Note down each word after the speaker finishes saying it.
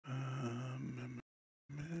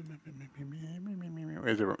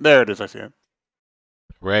There it is. I see it.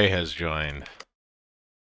 Ray has joined.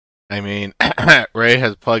 I mean, Ray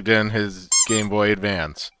has plugged in his Game Boy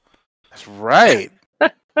Advance. That's right.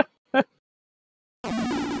 I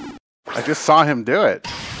just saw him do it.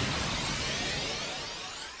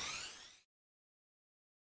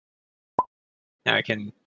 Now I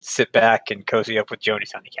can sit back and cozy up with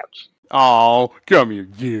Jonas on the couch. Oh, come here,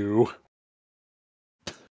 you.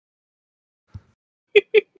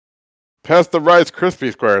 Pass the Rice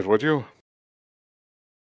Krispie squares, would you?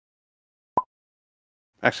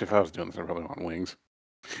 Actually, if I was doing this, I probably want wings.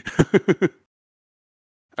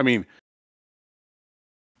 I mean,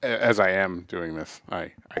 as I am doing this,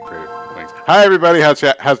 I created wings. Hi, everybody. How's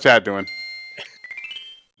chat doing?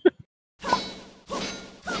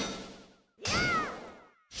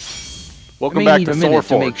 Welcome back to Solar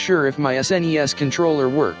Forge. To make sure if my SNES controller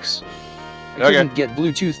works. I couldn't get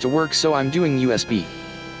Bluetooth to work, so I'm doing USB.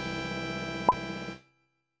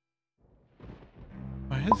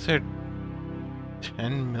 Why is there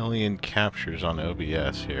 10 million captures on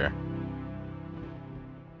OBS here?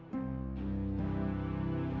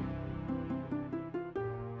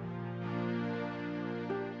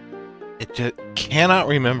 It just cannot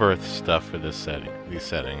remember stuff for this setting. These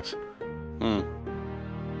settings.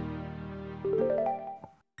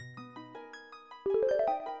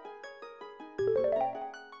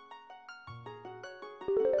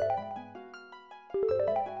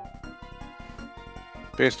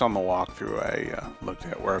 Based on the walkthrough I looked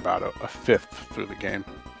at, we're about a fifth through the game.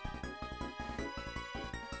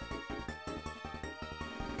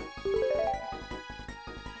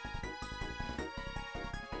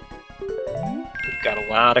 We've got a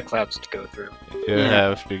lot of clouds to go through. You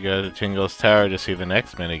have to go to Tingle's Tower to see the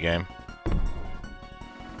next minigame.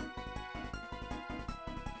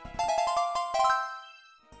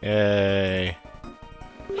 Yay!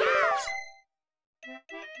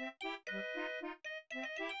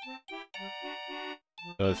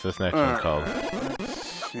 What's this next one called?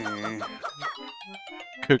 Let's see.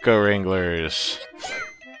 Cuckoo Wranglers.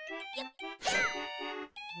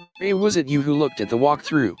 Hey, was it you who looked at the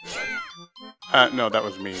walkthrough? No, that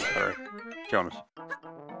was me, or Jonas.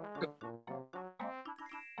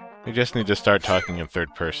 We just need to start talking in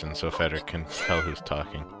third person so Frederick can tell who's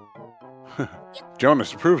talking.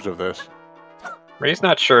 Jonas approves of this. Ray's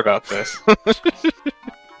not sure about this.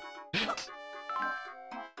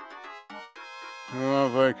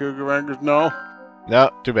 Cuckoo Wranglers, no. No,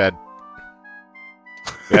 too bad.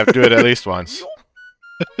 We have to do it at least once.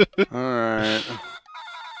 Alright.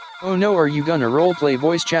 Oh no, are you gonna roleplay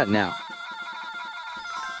voice chat now?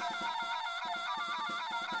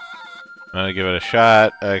 I'm gonna give it a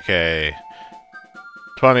shot. Okay.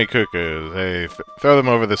 20 cuckoos. Hey, throw them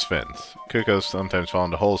over this fence. Cuckoos sometimes fall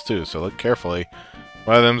into holes too, so look carefully.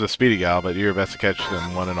 One of them's a speedy gal, but do your best to catch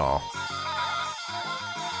them one and all.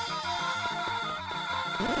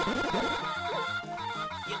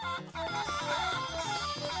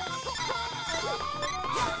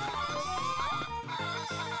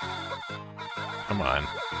 Come on.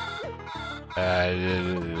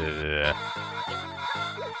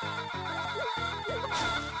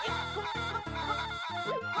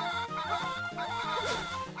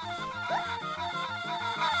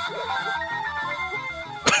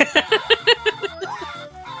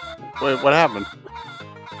 Wait, what happened?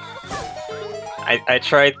 I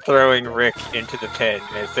tried throwing Rick into the pen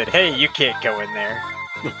and it said, hey, you can't go in there.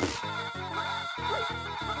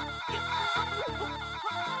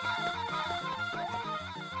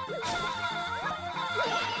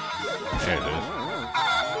 There it is.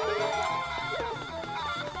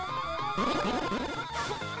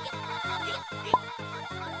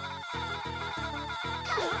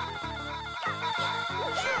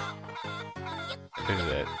 Look at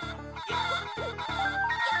that.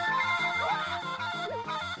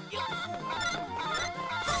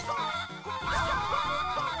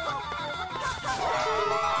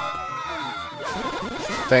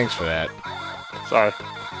 Thanks for that. Sorry.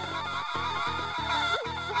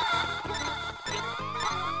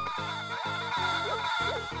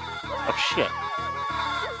 Oh shit.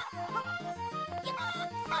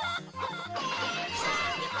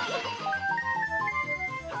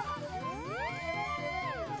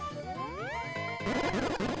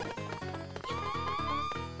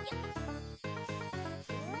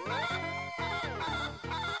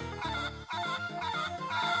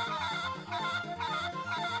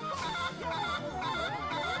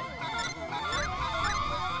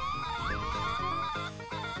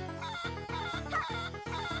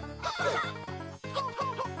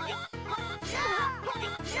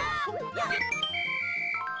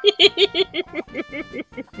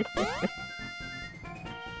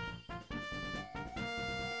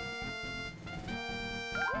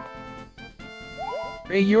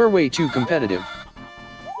 Ray, you're way too competitive.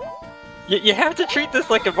 You have to treat this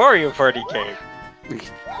like a Mario Party game.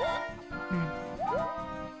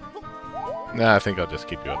 Nah, I think I'll just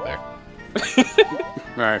keep you up there.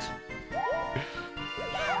 Nice.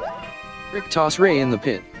 Rick, toss Ray in the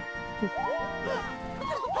pit.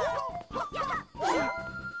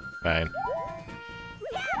 Fine.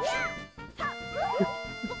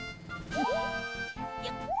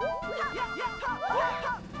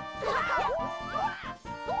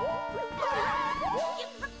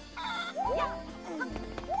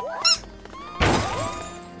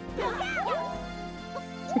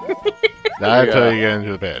 Not until you get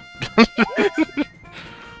into the bed.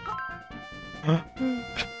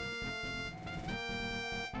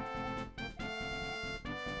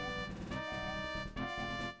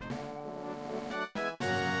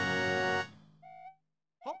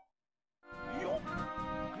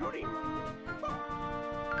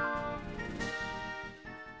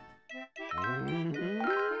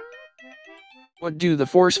 What do the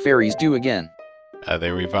Force Fairies do again? They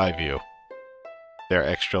revive you. They're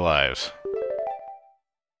extra lives.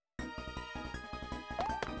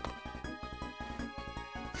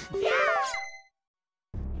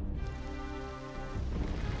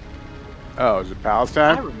 Oh, is it I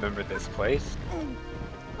Palestine? remember this place.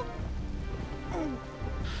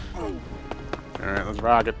 Alright, let's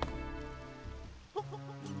rock it.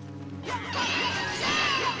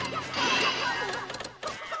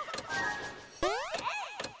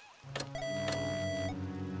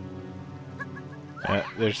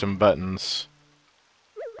 There's some buttons.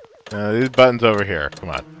 These buttons over here. Come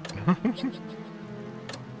on.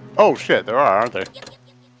 Oh shit, there are, aren't they?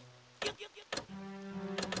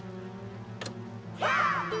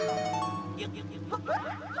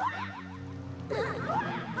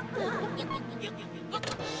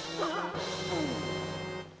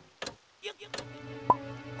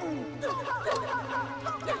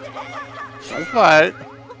 Don't fight.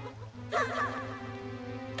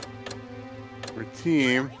 We're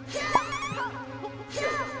team.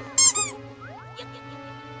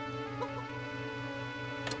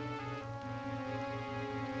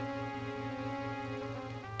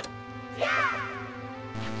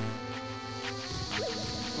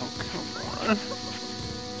 Oh, come on.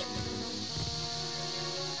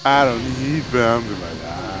 I don't need bombs in my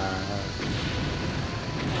life.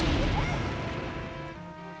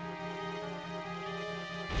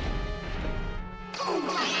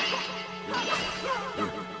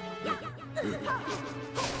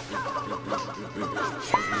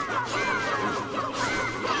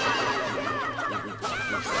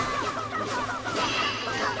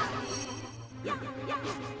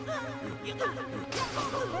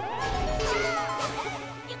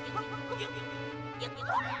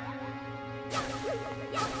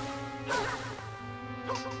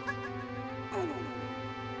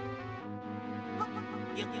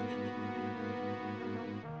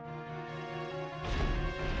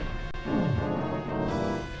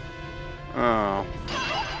 Oh.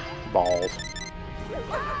 Balls.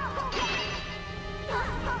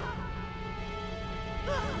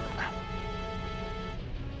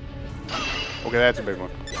 Okay, that's a big one.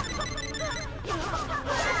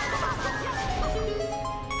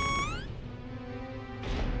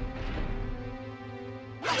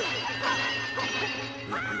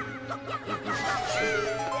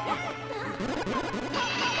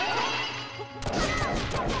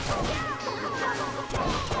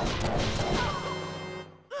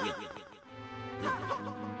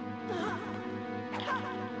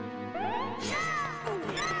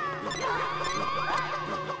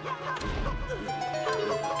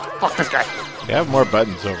 Fuck this guy. We have more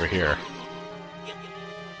buttons over here.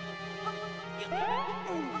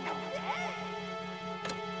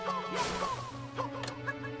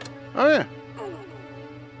 Oh yeah.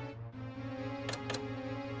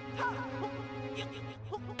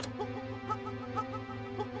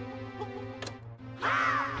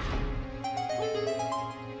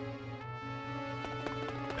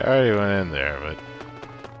 I already went in there, but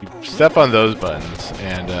you step on those buttons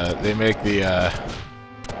and they make the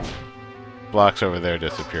blocks over there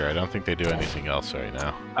disappear. I don't think they do anything else right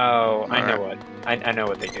now. Oh, I know what. I know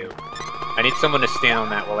what they do. I need someone to stand on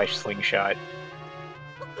that while I slingshot.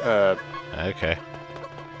 Okay.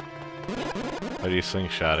 What are you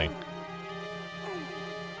slingshotting?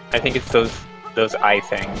 I think it's those eye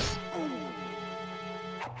things.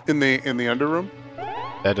 In the underroom?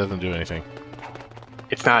 That doesn't do anything.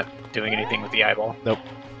 It's not doing anything with the eyeball. Nope.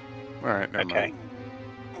 Alright, never Okay. mind.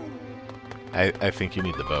 I think you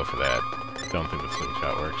need the bow for that. Don't think the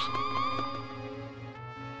slingshot works.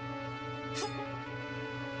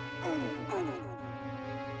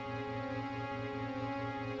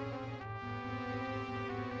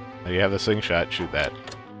 Now you have the slingshot, shoot that.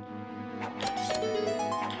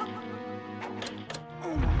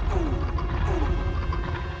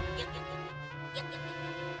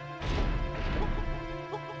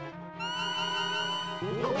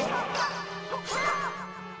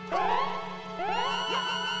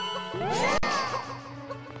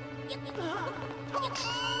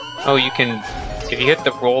 Oh, you can... If you hit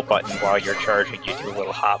the roll button while you're charging, you do a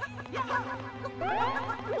little hop.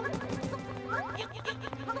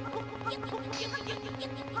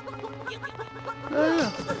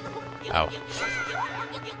 Ow.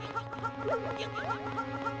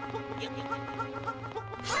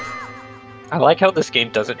 I like how this game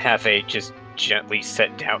doesn't have a just gently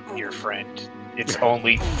set down your friend. It's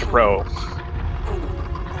only throw.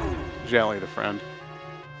 Jelly the friend.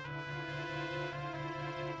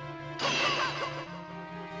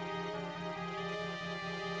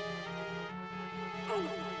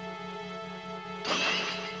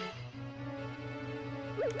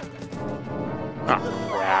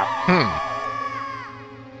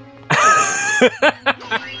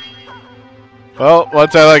 Well,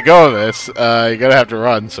 once I let go of this, you're gonna have to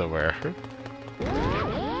run somewhere. You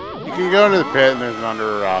can go into the pit and there's an under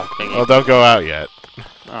thingy. Well, don't go out yet.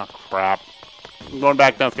 Oh, crap. I'm going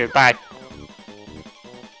back downstairs. Bye.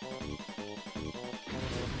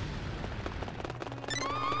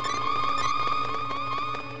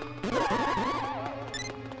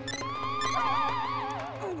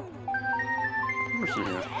 What's in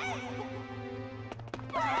here?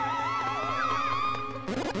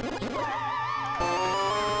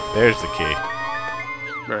 There's the key.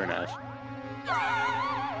 Very nice.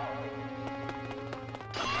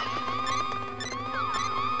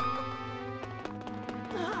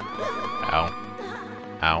 Ow.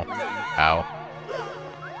 Ow. Ow.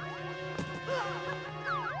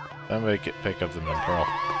 Somebody pick up the moon pearl.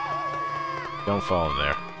 Don't fall in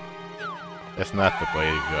there. That's not the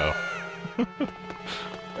way to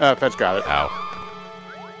go. Fed's got it. Ow.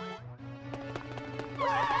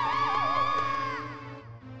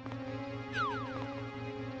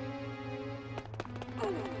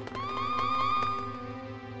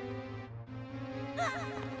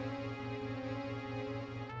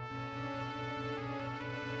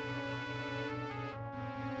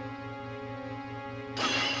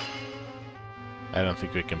 I don't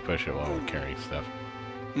think we can push it while we're carrying stuff.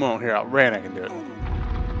 Well, here, Ran, I can do it.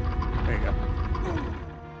 There you go.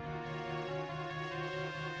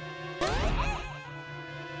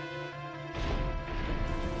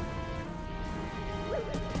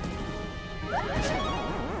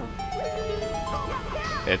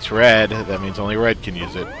 It's red. That means only red can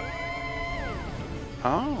use it.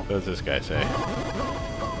 Oh. What does this guy say?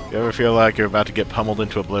 You ever feel like you're about to get pummeled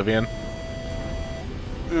into oblivion?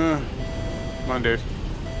 Mondays.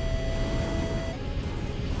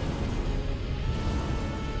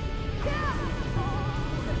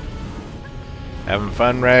 Having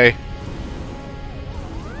fun, Ray?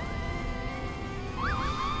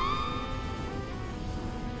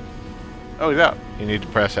 Oh, he's out. You need to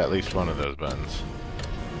press at least one of those buttons.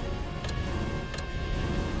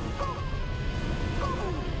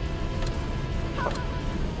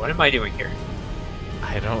 What am I doing here?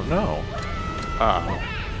 I don't know.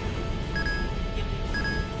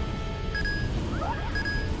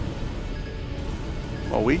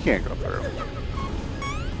 Well, we can't go through.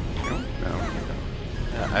 No.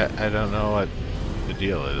 I don't know what the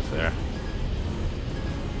deal is there.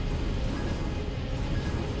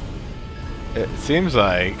 It seems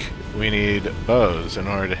like we need bows in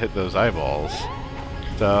order to hit those eyeballs.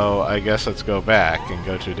 So I guess let's go back and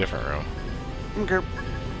go to a different room. Okay.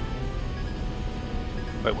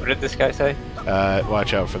 Wait, what did this guy say?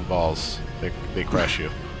 Watch out for the balls. They crush you.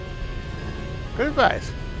 Good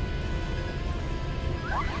advice.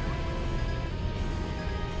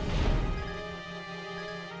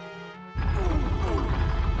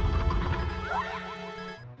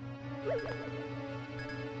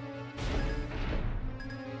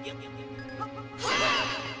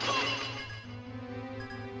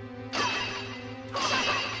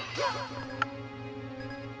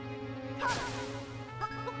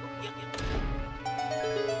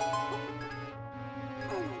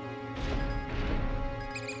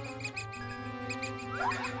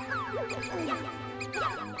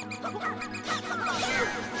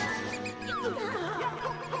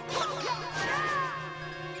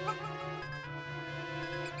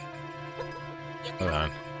 Hold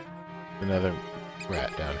on. Another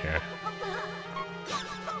rat down here.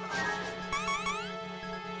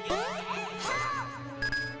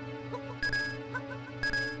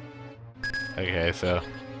 Okay, so...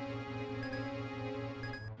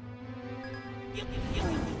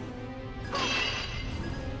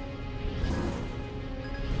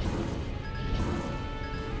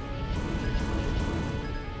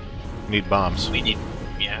 Need bombs. We need,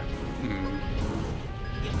 yeah.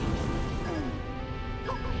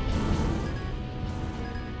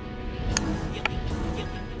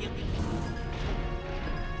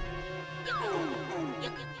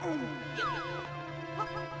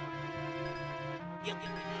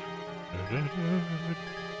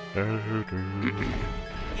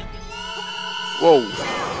 Whoa!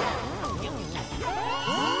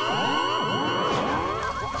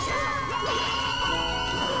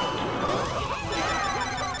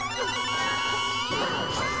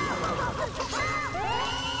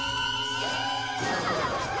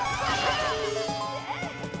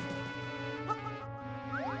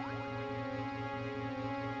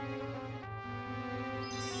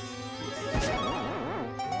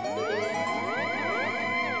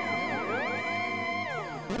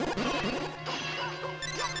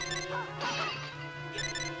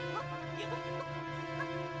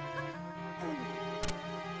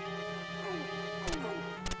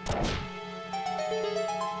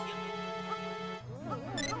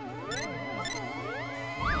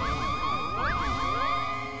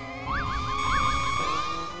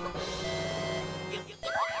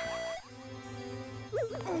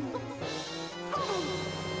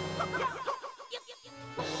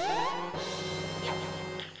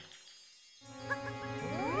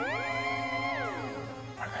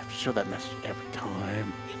 I have to show that message every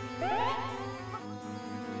time.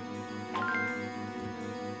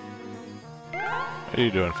 What are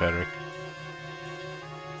you doing, Frederick?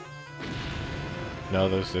 No,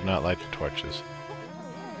 those did not light the torches.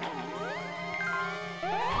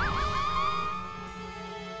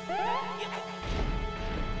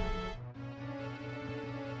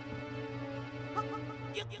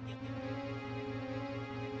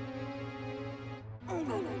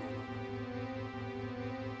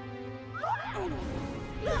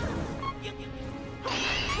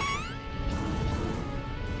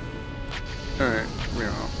 Alright, you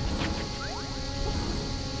know.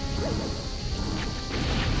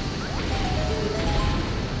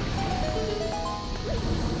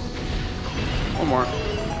 One more.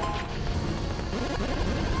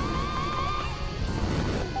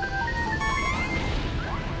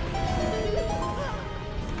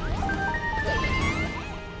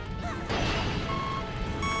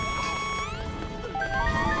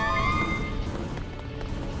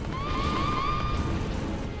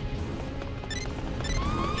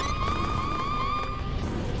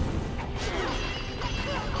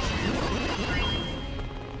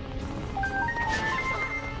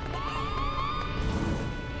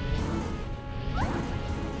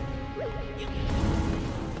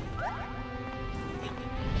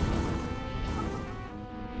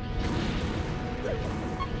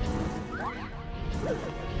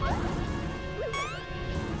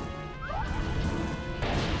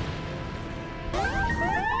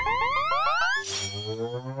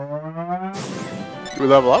 Do we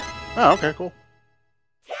level up? Oh, okay, cool.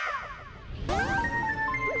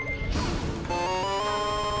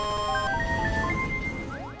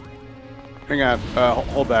 Hang on,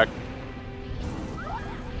 hold back.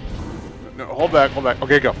 No, hold back, hold back.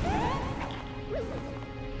 Okay, go.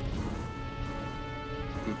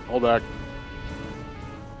 Hold back.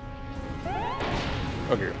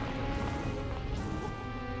 Okay.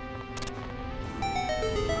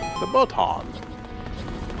 The baton.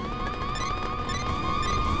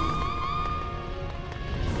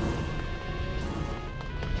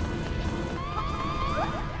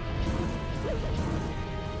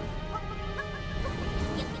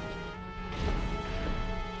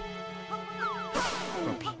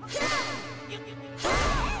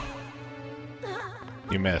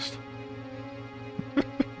 You missed.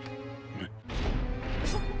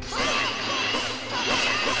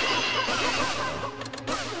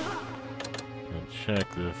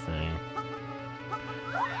 Check this thing.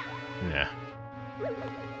 Yeah.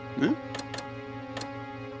 Hmm?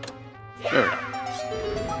 There we go.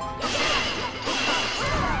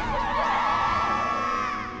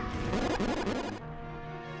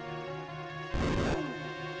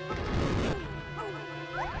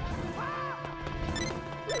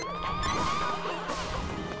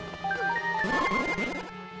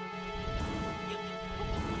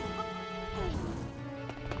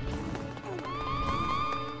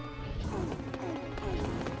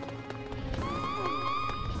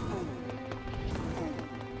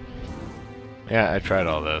 Yeah, I tried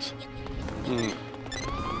all those. Hmm.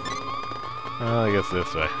 Well, I guess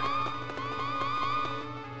this way.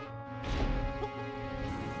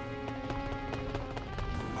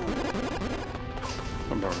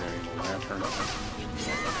 I'm probably gonna need a lantern.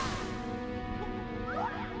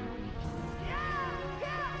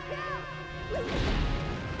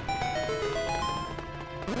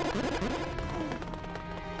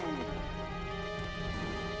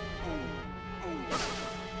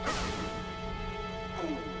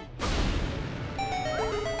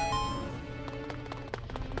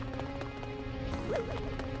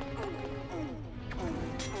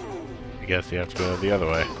 I guess you have to go the other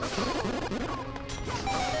way.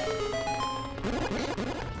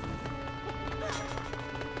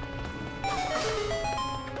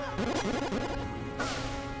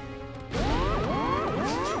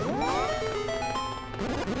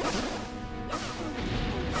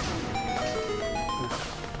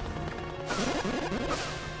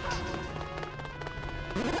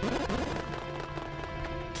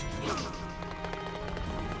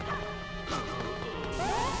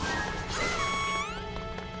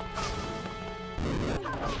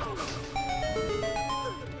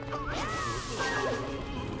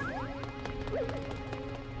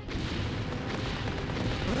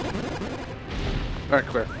 Alright,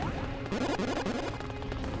 clear.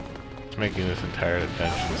 It's making this entire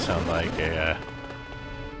adventure sound like a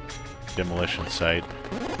demolition site.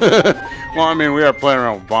 Well, I mean, we are playing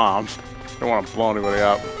around with bombs. Don't want to blow anybody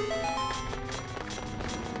up.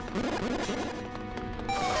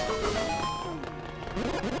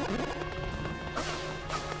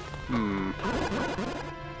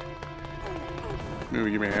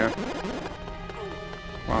 Maybe give me a hand.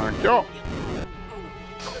 Come on, go!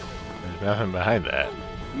 There's nothing behind that.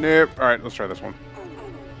 Nope. Alright, let's try this one.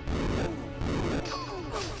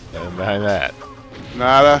 Nothing behind that.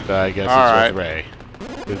 Nada. So I guess it's with Ray.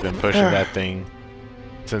 Who's been pushing that thing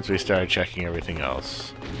since we started checking everything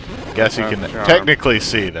else. I guess you can technically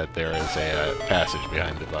see that there is a passage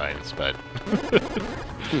behind the vines, but...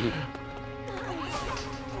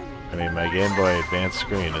 I mean, my Game Boy Advance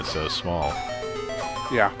screen is so small.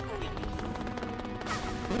 Yeah.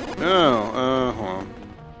 Oh, hold on.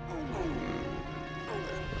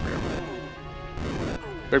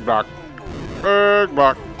 Big block. Big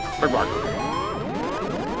block. Big block.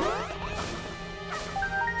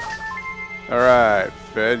 Alright,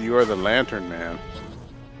 Fed, you are the lantern man.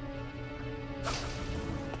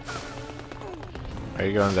 Are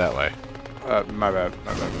you going that way? My bad.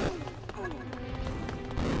 My bad.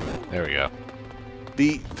 There we go.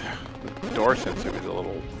 The door sensitive is a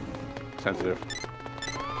little sensitive.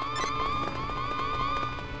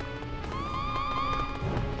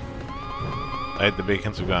 Light the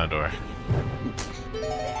beacons of Gondor.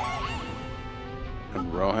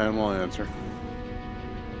 And Rohan will answer.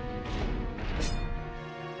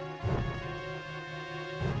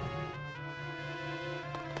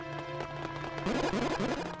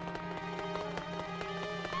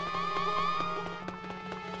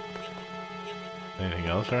 Anything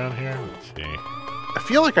else around here? Let's see. I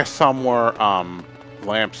feel like I saw more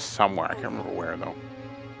lamps somewhere. I can't remember where though.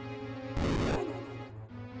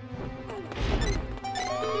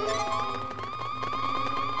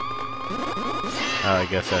 Oh, I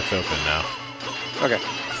guess that's open now. Okay.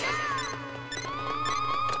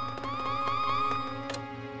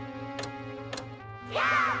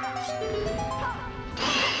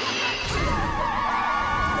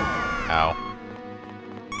 Ow.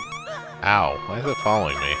 Ow. Why is it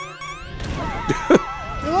following me?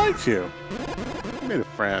 He likes you. You made a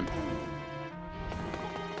friend.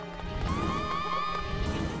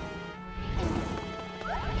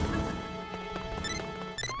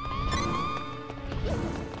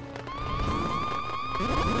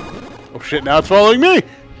 Oh shit, now it's following me!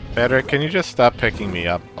 Frederick, can you just stop picking me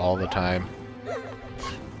up all the time?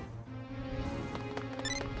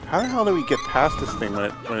 How the hell do we get past this thing when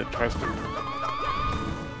it tries to...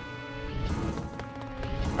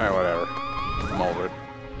 Alright, whatever. I'm over it.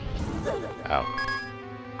 Ow.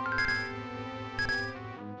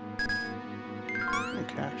 Oh,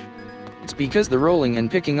 cash. It's because the rolling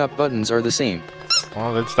and picking up buttons are the same.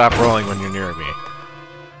 Well, then stop rolling when you're near me.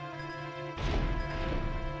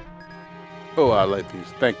 Oh, I like these.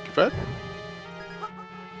 Thank you, Fed.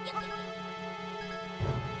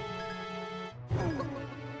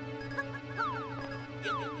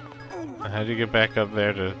 How'd you get back up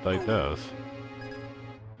there to like those?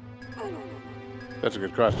 That's a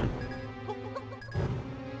good question.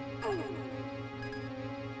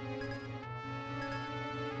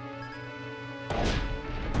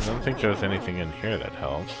 I don't think there's anything in here that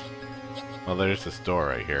helps. Well, there's this door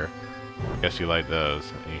right here. Guess you light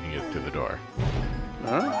those, and you can get through the door.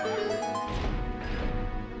 Huh?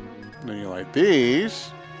 Then you light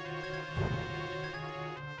these.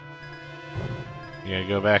 You gotta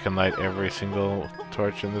go back and light every single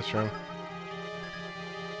torch in this room?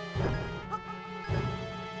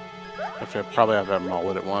 I probably have to have them all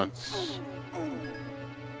lit at once.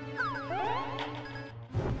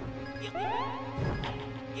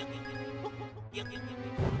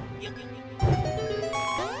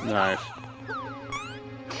 Nice.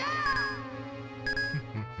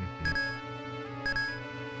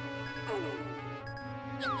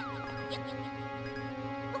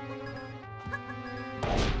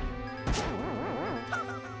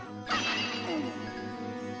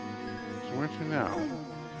 So where'd you now?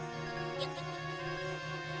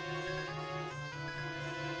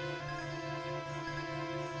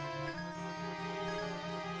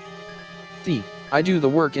 I do the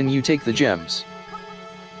work and you take the gems.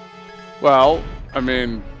 Well, I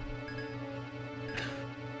mean,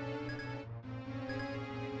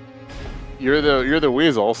 you're the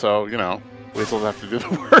weasel, so you know weasels have to do the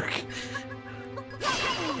work.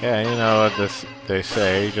 Yeah, you know what they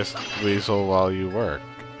say, just weasel while you work.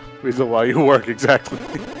 Weasel while you work, exactly.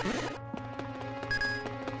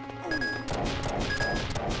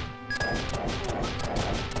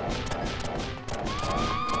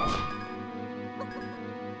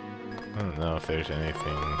 I don't know if there's anything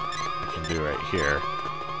I can do right here.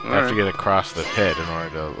 I have to get across the pit in order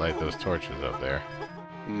to light those torches up there.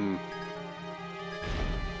 Hmm.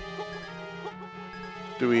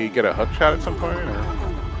 Do we get a hook shot at some point? Or?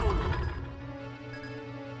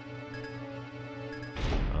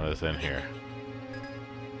 What is in here?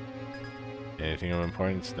 Anything of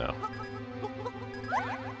importance? No.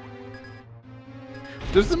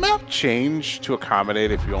 Does the map change to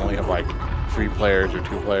accommodate if you only have like 3 players or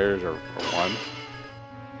 2 players or 1?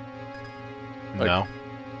 Like, no.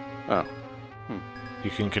 Oh. You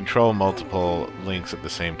can control multiple links at the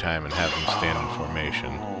same time and have them stand in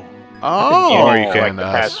formation. Oh. Or you can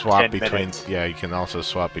like swap 10 between. minutes. Yeah, you can also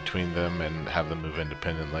swap between them and have them move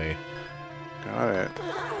independently. Got it.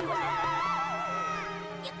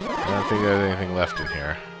 I don't think there's anything left in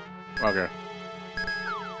here. Okay.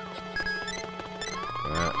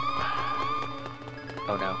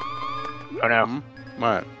 Oh no. Oh no. Hmm?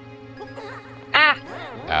 What?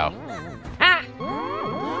 Ow.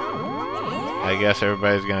 I guess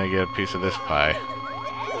everybody's gonna get a piece of this pie.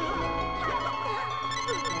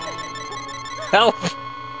 Help!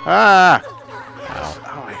 Ah! Ow.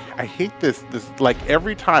 Oh, I hate this. This like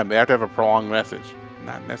every time they have to have a prolonged message.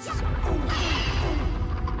 Not necessary.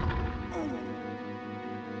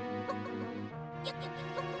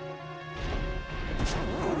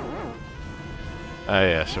 Ah,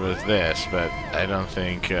 yes, it was this, but I don't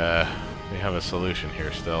think we have a solution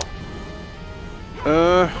here still.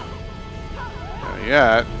 Not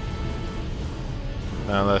yet.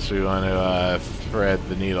 Unless we want to thread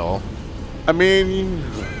the needle. I mean,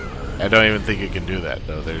 I don't even think you can do that,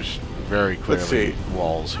 though. There's very Let's clearly see.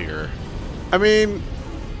 walls here. I mean,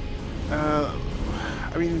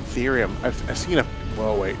 in theory, I've seen a.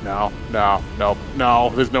 Well, wait, no.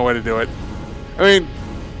 There's no way to do it. I mean,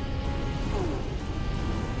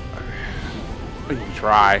 you can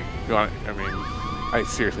try. You want? I mean, I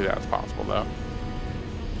seriously doubt it's possible, though.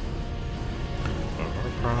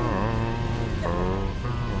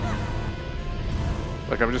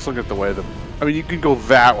 Like, I'm just looking at the way I mean, you can go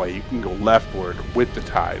that way. You can go leftward with the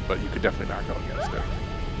tide, but you could definitely not go against it.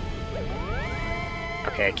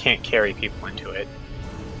 Okay, I can't carry people into it.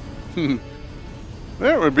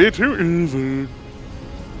 That would be too easy.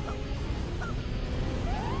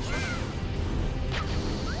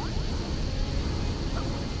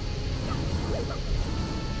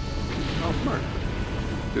 Oh, smart.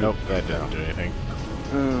 Nope, that didn't do anything.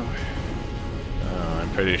 I'm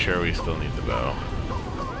pretty sure we still need the bow.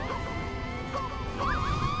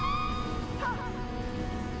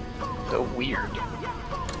 So weird.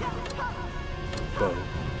 Bow,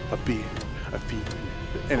 a bee.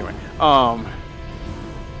 Anyway,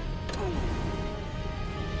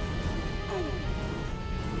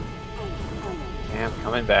 Yeah, I'm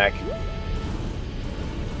coming back.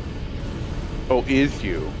 Oh, is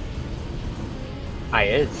you? I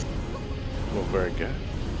is. Well, very good.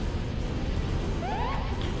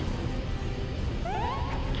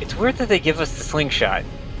 It's weird that they give us the slingshot,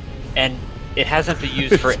 and it hasn't been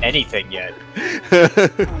used for anything yet.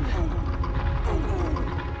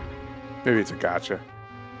 Maybe it's a gotcha.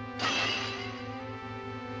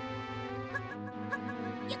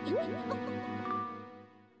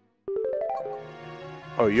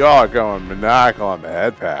 Oh, y'all are going maniacal on the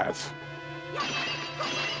head pads.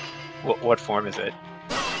 What form is it?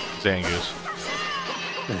 Zangoose.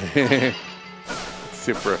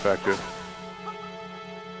 Super effective.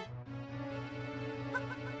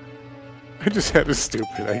 I just had a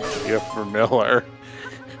stupid idea for Miller.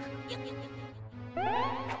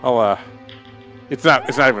 It's not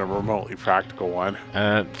even a remotely practical one.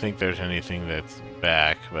 I don't think there's anything that's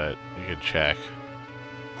back, but you could check.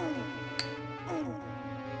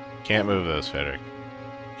 Can't move those, Frederick.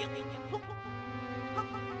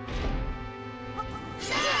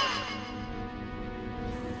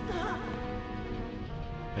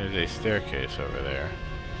 There's a staircase over there.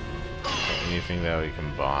 Anything that we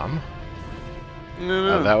can bomb?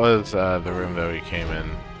 No. That was the room that we came in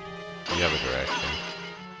the other direction.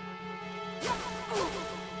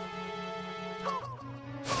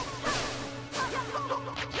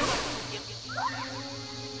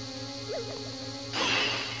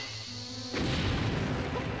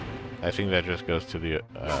 I think that just goes to the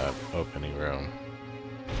opening room.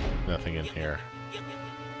 Nothing in here.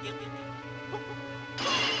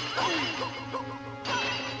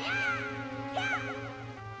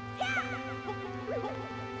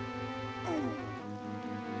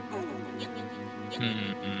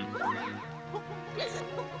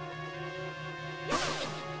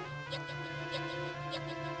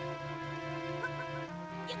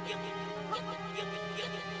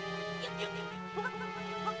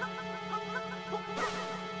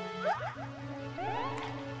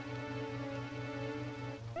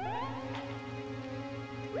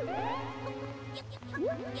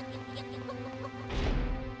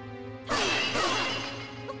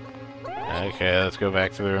 Okay, let's go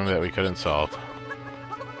back to the room that we couldn't solve.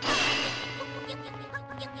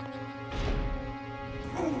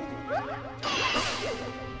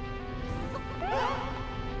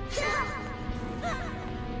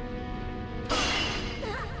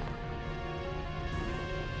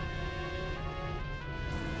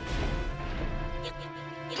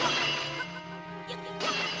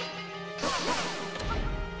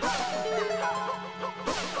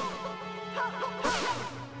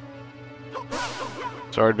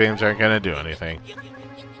 Sword beams aren't gonna do anything.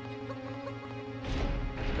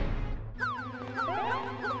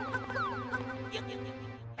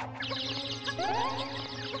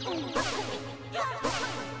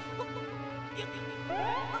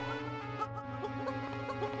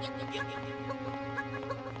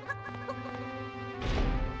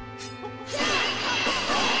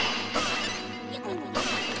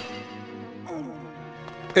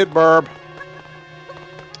 Hit Burb.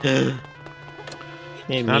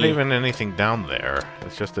 It's not even anything down there.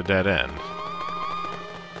 It's just a dead end.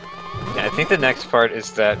 Yeah, I think the next part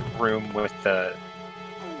is that room with the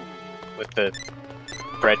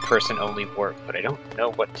bread person only work, but I don't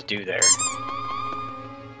know what to do there.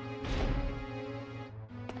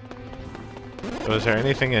 Was there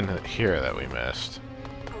anything in here that we missed?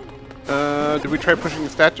 Did we try pushing the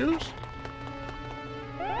statues?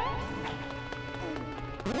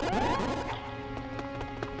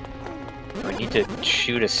 We need to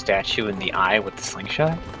shoot a statue in the eye with the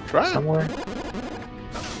slingshot? Try it. Somewhere?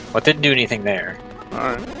 Well, it didn't do anything there.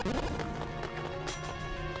 Alright.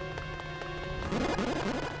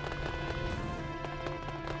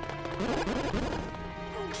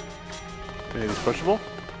 Is this pushable?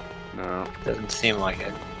 No. Doesn't seem like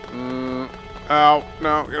it. Ow,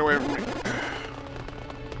 no, get away from me.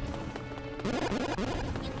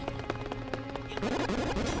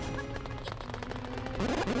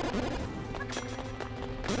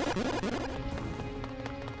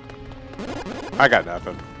 I got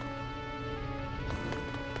nothing.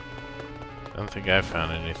 I don't think I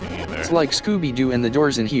found anything either. It's like Scooby-Doo and the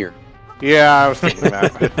doors in here. Yeah, I was thinking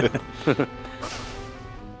that.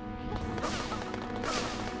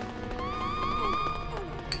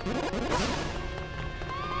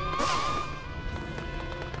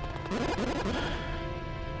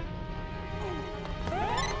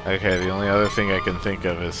 Okay, the only other thing I can think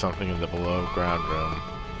of is something in the below ground room.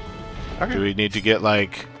 Okay. Do we need to get,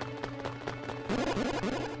 like,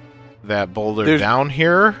 that boulder down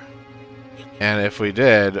here? And if we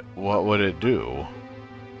did, what would it do?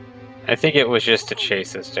 I think it was just to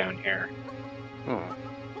chase us down here. Oh.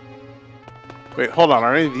 Wait, hold on.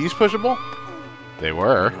 Are any of these pushable? They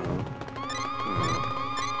were.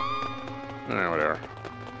 Alright, whatever.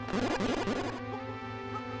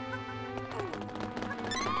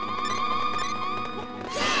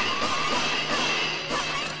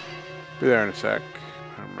 Be there in a sec.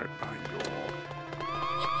 I'm right behind you all.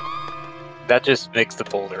 That just makes the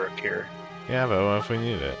boulder appear. Yeah, but what if we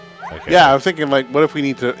need it? Okay. Yeah, I was thinking, like, what if we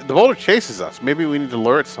need to... The boulder chases us. Maybe we need to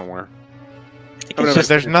lure it somewhere. I think It's it's just,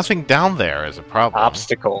 there's nothing down there as a problem.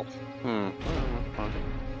 obstacle.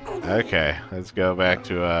 Okay, let's go back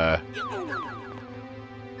to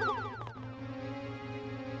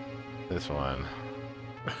this one.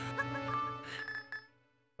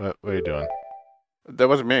 What are you doing? That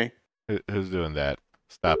wasn't me. Who's doing that?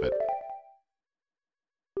 Stop it.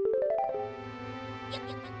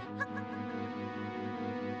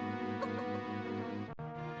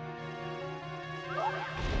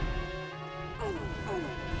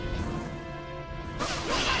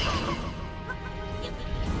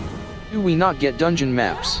 Do we not get dungeon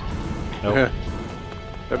maps? Nope.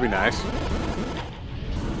 That'd be nice.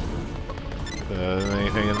 There wasn't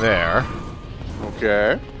anything in there.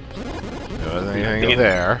 Okay. There wasn't anything in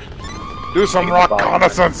there. Do some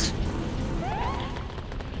reconnaissance.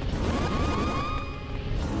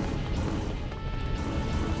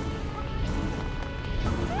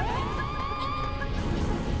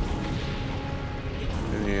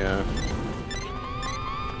 Yeah.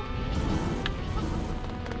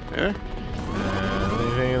 Yeah.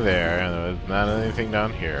 Anything in there? There was not anything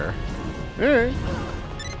down here. Yeah.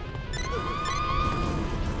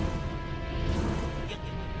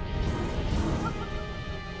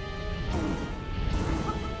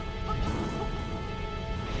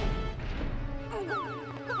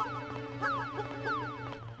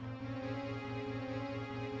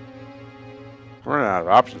 We're running out of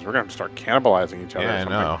options. We're going to start cannibalizing each other. Yeah, I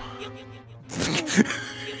know.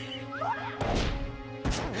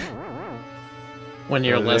 When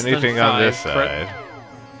you're less anything than on this 5 side?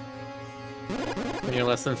 when you're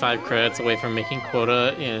less than 5 credits away from making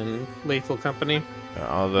quota in Lethal Company.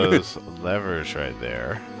 All those levers right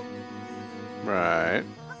there. Right.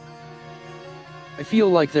 I feel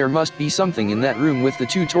like there must be something in that room with the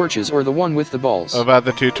 2 torches or the one with the balls. How about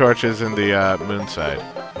the 2 torches in the moon side?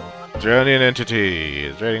 Dronian entity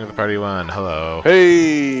is raiding the party 1. Hello.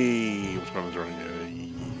 Hey! What's going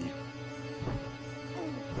on?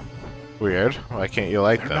 Weird. Why can't you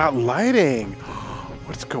light They're them? not lighting.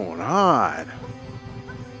 What's going on?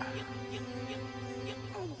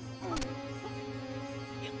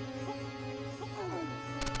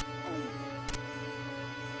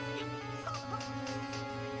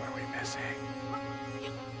 What are we missing?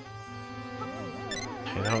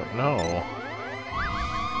 I don't know.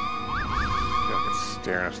 I feel like it's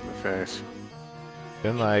staring us in the face.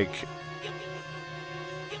 Been like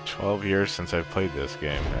 12 years since I've played this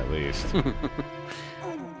game, at least.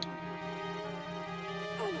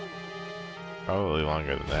 Probably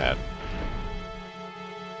longer than that.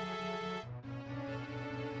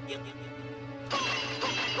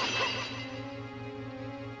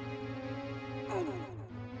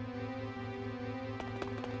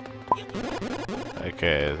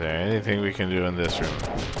 Okay, is there anything we can do in this room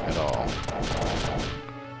at all?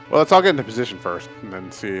 Well, let's all get into position first, and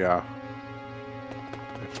then see.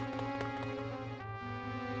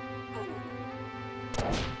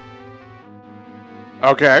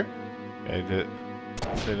 Okay. Okay,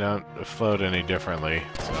 they don't float any differently,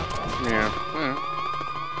 so... Yeah.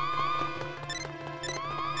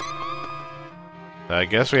 I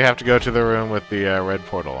guess we have to go to the room with the red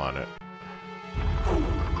portal on it.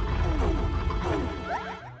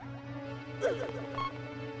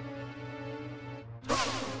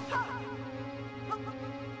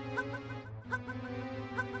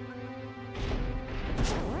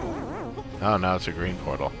 Oh, now it's a green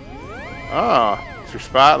portal. Oh, it's your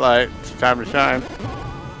spotlight. It's time to shine.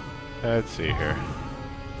 Let's see here.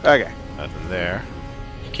 Okay. Nothing there.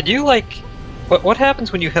 Could you, like... What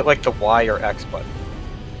happens when you hit, like, the Y or X button?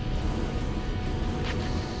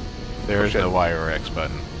 There's the Y or X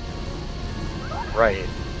button. Right.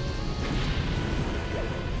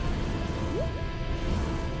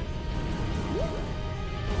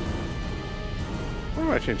 Why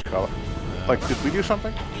do I change color? Like, did we do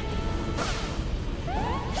something?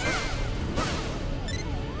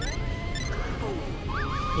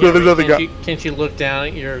 Yeah, there's nothing can't you look down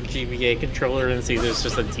at your GBA controller and see there's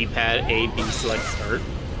just a D-pad A, B, select, start?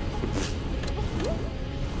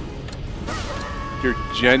 Your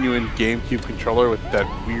genuine GameCube controller with that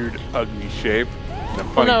weird, ugly shape and a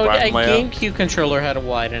funny No, a button layout. GameCube controller had a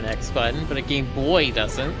Y and an X button, but a Game Boy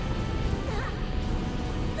doesn't.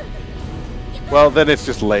 Well, then it's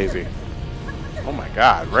just lazy. Oh my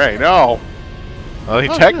God, Ray, no! Well, he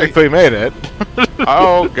technically made it.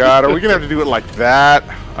 Oh God, are we gonna have to do it like that?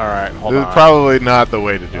 All right, hold This on. is probably not the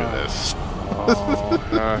way to do this.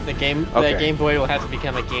 The Game Boy will have to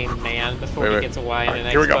become a Game Man before Wait. it gets a Y and an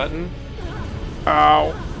Here we X go. button.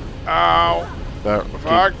 Ow! Ow!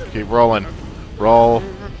 Fuck. Keep rolling. Roll.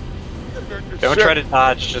 Don't Shit. try to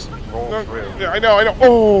dodge, just roll through. Yeah, I know.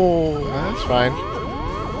 Oh! That's fine.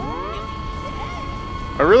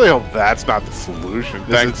 I really hope that's not the solution. This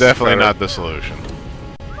Thanks, is definitely Frederick. not the solution.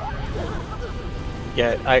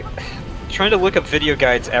 Yeah, trying to look up video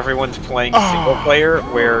guides. Everyone's playing single player,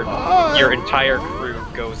 where your entire crew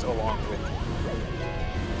goes along with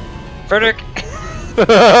you. Frederick.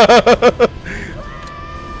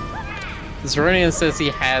 Zeronian says he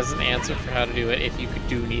has an answer for how to do it if you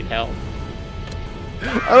do need help.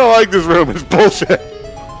 I don't like this room. It's bullshit.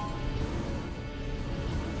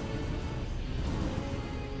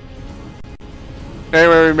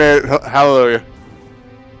 Anyway, we made it. Hallelujah.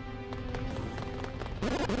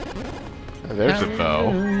 There's a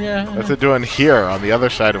bow. Yeah. What's it doing here on the other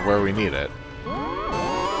side of where we need it?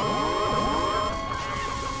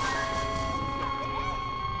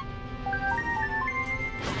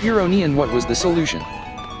 Euronian, what was the solution?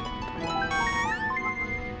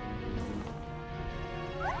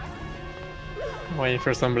 I'm waiting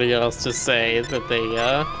for somebody else to say that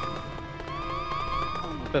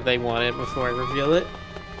they want it before I reveal it.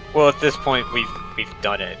 Well, at this point, we've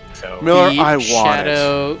done it. So Miller, The I want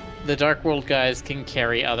Shadow, the Dark World guys can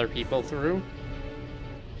carry other people through. it.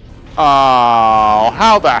 Oh,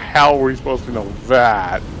 how the hell were we supposed to know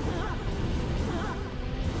that?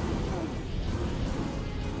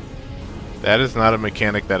 That is not a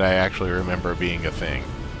mechanic that I actually remember being a thing.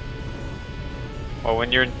 well,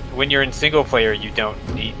 when you're in single player, you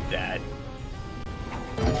don't need that.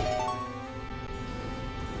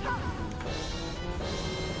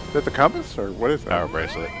 Is that the compass, or what is that? Power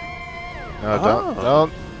bracelet. No,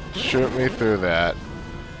 don't shoot me through that.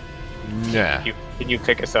 Nah. Can you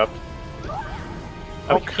pick us up?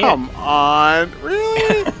 Oh, you can't. come on.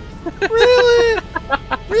 Really? Really?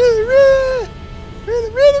 Really?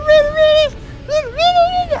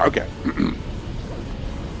 Okay.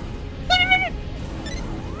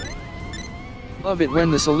 Love it when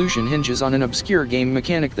the solution hinges on an obscure game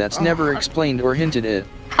mechanic that's never explained or hinted at.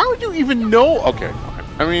 How would you even know? Okay, fine.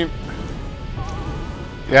 I mean,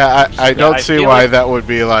 Yeah, I don't I see feel why like- that would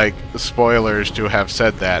be like spoilers to have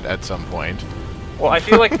said that at some point. Well, I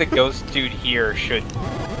feel like the ghost dude here should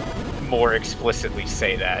more explicitly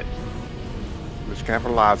say that. Mr.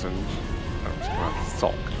 Capital Lozenge.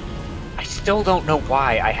 Sulk. I still don't know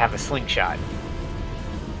why I have a slingshot.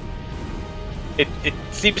 It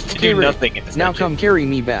seems to do Rick, nothing in this now dungeon. come carry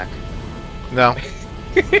me back. No,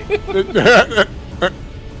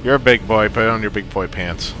 you're a big boy. Put on your big boy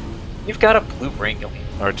pants. You've got a blue ring.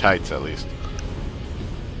 Or tights, at least.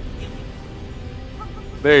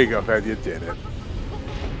 There you go, Fed. You did it.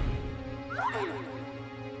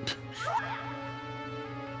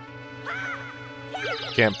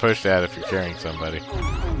 Can't push that if you're carrying somebody.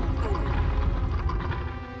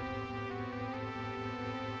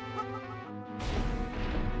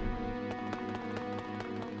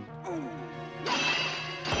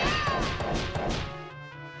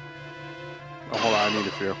 Oh, hold on. I need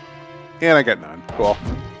a few. And I got none. Cool.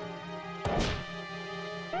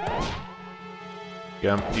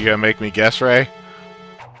 You gonna make me guess, Ray?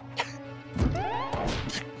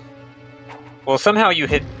 Well, somehow you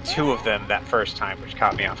hit 2 of them that first time, which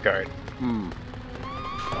caught me off guard. Hmm.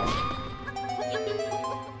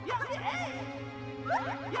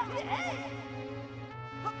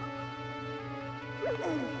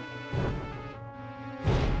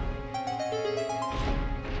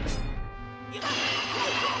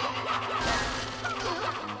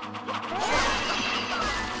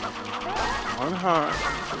 One heart.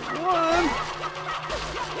 One.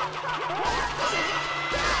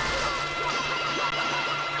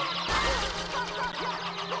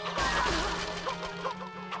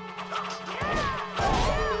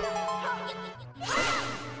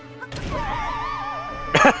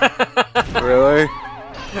 Really?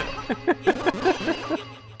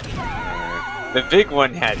 The big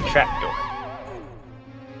one had trapdoor.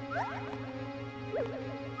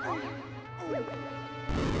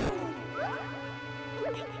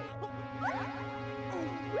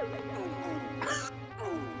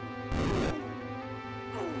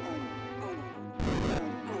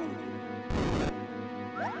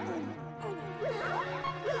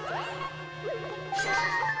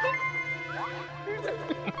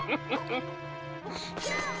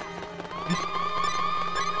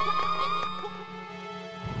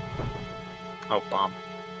 Oh, bomb.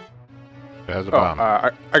 There's a Oh, bomb.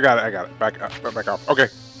 I got it. I got it. Back up. Back off. Okay.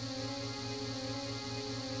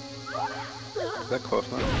 Is that close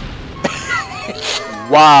enough?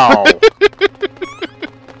 Wow.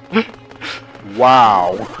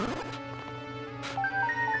 Wow.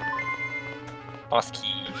 Boss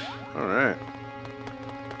key. All right.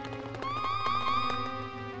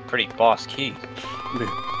 Pretty boss key.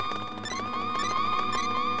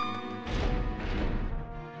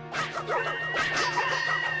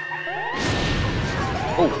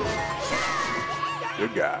 Oh.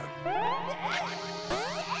 Good guy.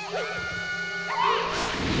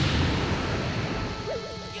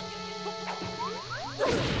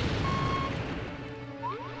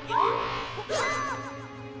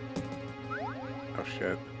 Oh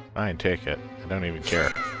shit. Fine, take it. I don't even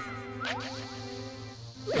care.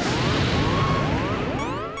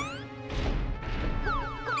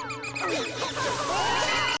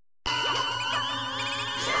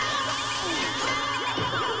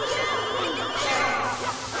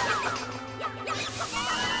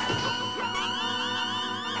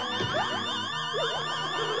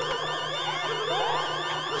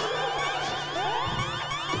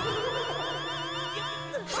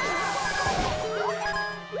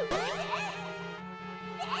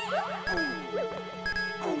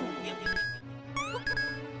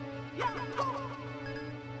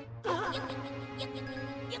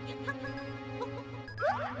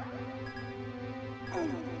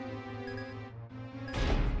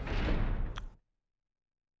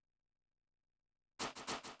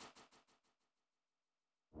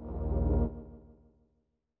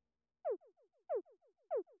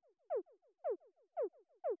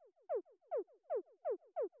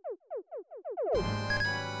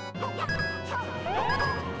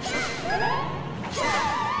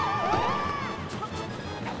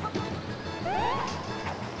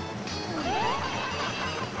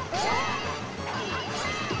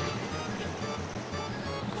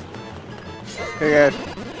 Hey guys.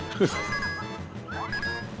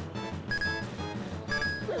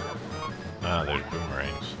 Ah, there's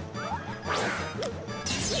boomerangs.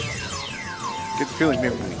 Get the feeling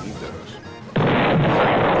maybe we need those.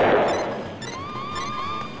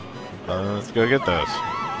 Let's go get those.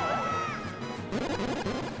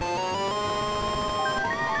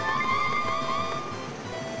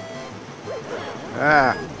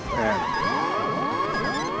 Ah, man.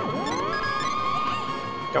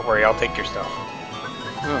 Don't worry, I'll take your stuff.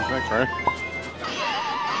 Oh, thanks, Ray.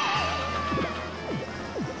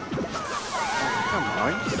 Come on,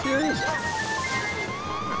 are you serious?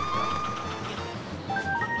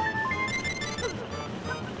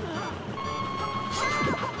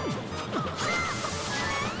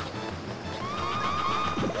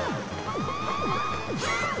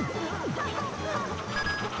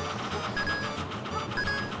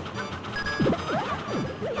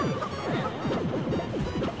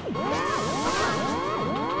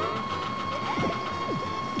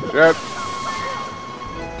 Shit.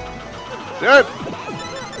 Shit.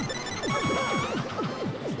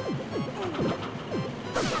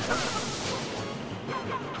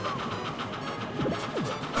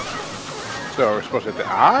 So we're supposed to hit the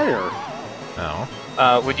eye, or? No.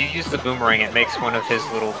 When you use the boomerang, it makes one of his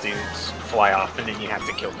little dudes fly off, and then you have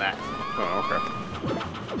to kill that. Oh, okay.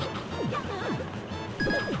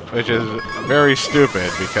 Which is very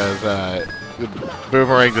stupid because the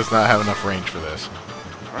boomerang does not have enough range for this.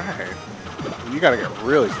 Alright. You gotta get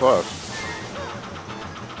really close.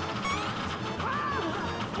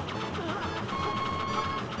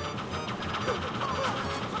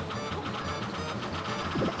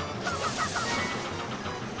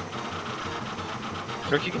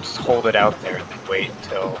 Or if you can just hold it out there and then wait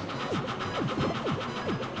until...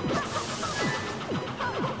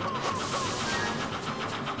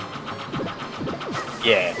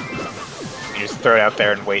 Yeah. You just throw it out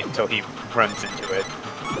there and wait until he runs into it.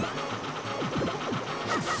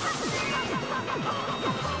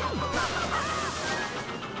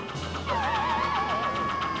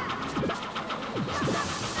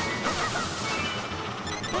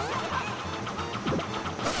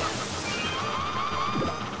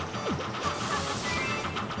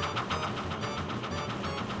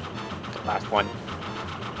 Last one.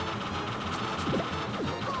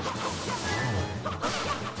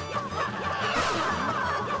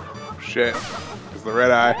 Shit. It's the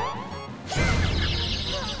red eye.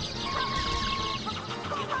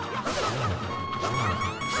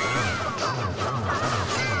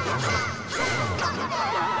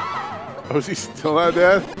 Oh, is he still not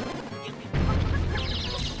dead?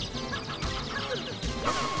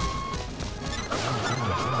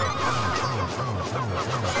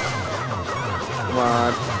 Come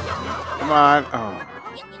on. Come on. Oh.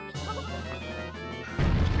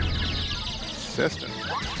 System.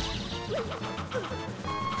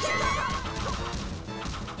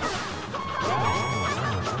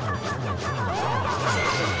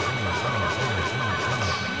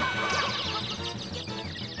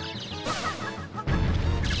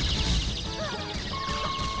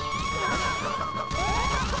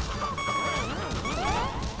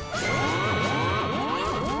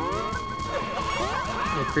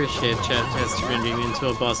 I appreciate chat has turned you into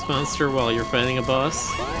a boss monster while you're fighting a boss.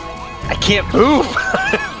 I can't move!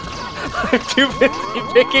 I'm too busy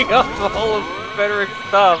picking up all of Frederick's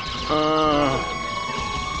stuff.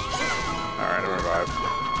 Alright, I'm revived.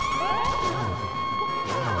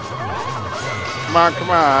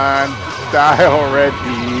 Come on. Die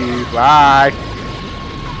already. Bye.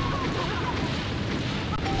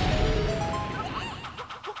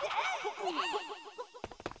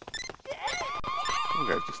 You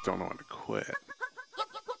guys just don't know when to quit.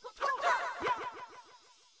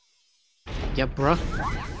 Yeah, bruh.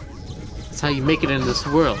 That's how you make it in this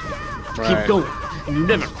world. You Right. keep going, and you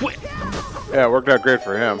never quit. Yeah, it worked out great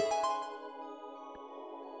for him.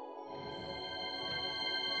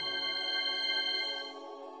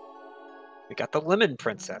 We got the Lemon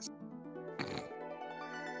Princess.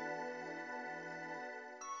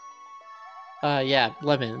 Yeah,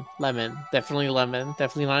 lemon. Definitely lemon.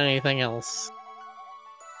 Definitely not anything else.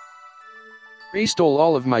 Ray stole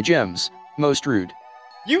all of my gems. Most rude.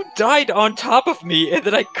 You died on top of me, and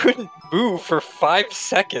then I couldn't move for 5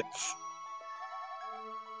 seconds.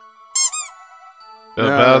 The No,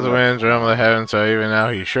 bells, no, the no. winds, realm of the heavens, so even now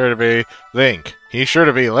he's sure to be Link. He's sure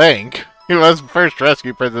to be Link. He was the first to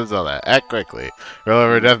rescue Princess Zelda. Act quickly. Roll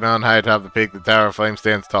over Death Mountain high atop the peak. The Tower of Flame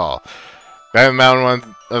stands tall. Guide the mountain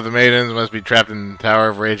one of the maidens must be trapped in the Tower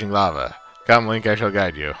of Raging Lava. Come, Link, I shall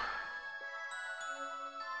guide you.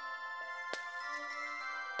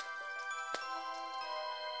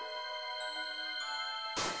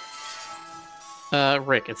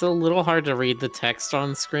 Rick, it's a little hard to read the text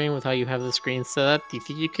on screen with how you have the screen set up. Do you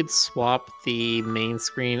think you could swap the main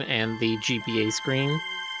screen and the GBA screen?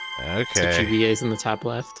 So Okay. GBA is in the top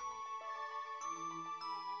left.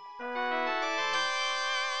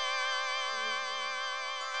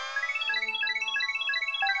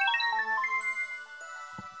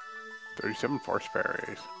 "37 Force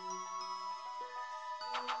Fairies."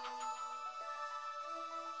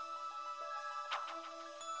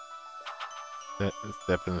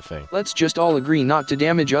 Step in the thing. Let's just all agree not to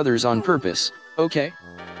damage others on purpose, okay?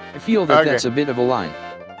 I feel that Okay. that's a bit of a line.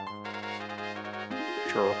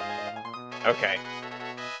 Sure. Okay.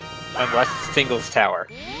 Unless it's Tingle's Tower.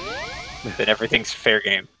 Then everything's fair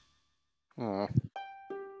game. Aw.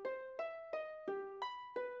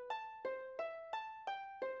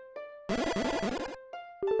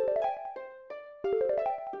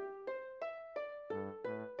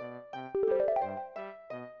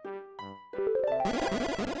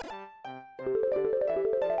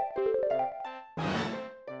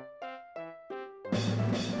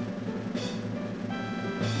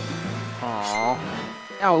 Aw.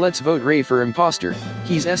 Now let's vote Ray for imposter.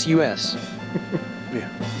 He's SUS. Yeah.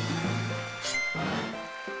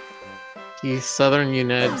 The Southern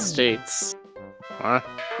United States. What?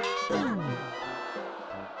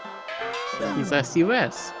 He's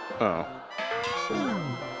SUS. Oh.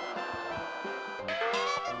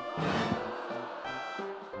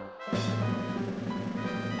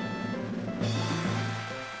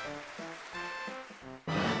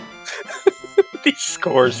 These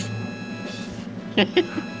scores.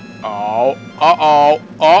 Oh.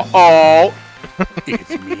 Uh-oh. It's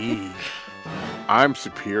me. I'm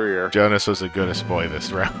superior. Jonas was the goodest boy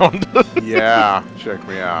this round. Yeah, check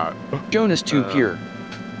me out. Jonas too pure.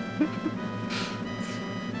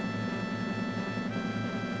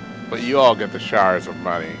 But you all get the showers of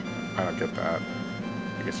money. I don't get that.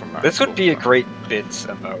 I guess I'm not. This would cool be a enough. great bits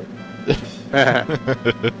emote.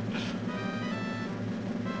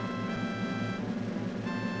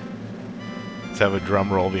 Let's have a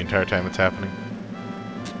drum roll the entire time it's happening.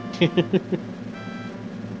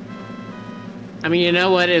 I mean, you know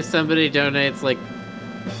what? If somebody donates like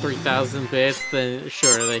 3,000 bits, then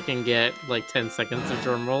sure, they can get like 10 seconds of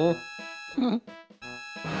drum roll.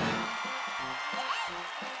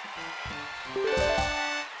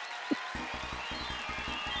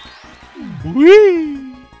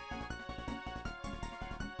 Whee!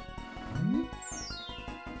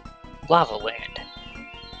 Lava Land.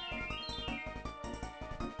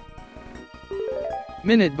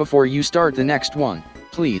 Minute before you start the next one,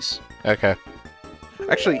 please. Okay.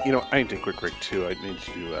 Actually, you know, I need to take a quick break too. I need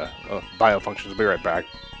to do biofunctions. I'll be right back.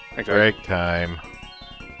 Thanks, guys. Break time.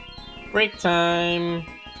 Break time.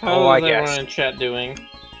 Oh, How I is everyone guess. in chat doing?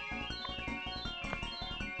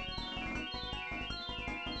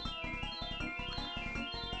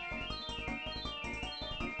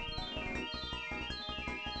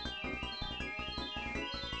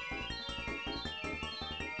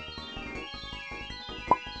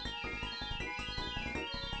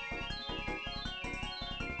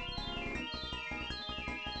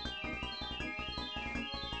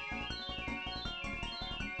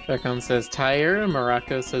 Shotgun says tired.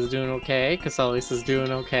 Morocco says doing okay. Casali says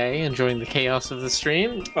doing okay. Enjoying the chaos of the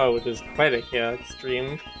stream. Oh, it is quite a chaotic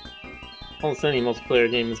stream. Almost any multiplayer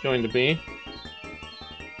game is going to be.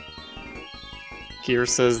 Gear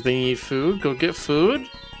says they need food. Go get food.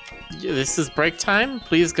 This is break time.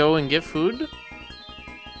 Please go and get food.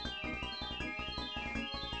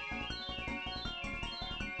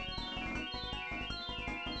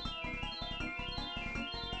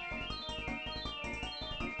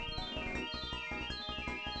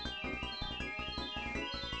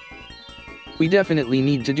 We definitely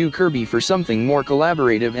need to do Kirby for something more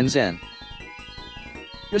collaborative and zen.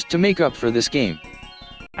 Just to make up for this game.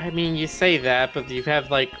 I mean, you say that, but you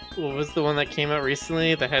have like, what was the one that came out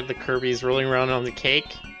recently that had the Kirby's rolling around on the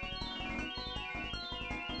cake?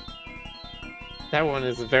 That one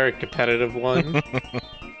is a very competitive one.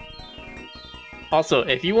 Also,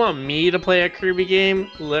 if you want me to play a Kirby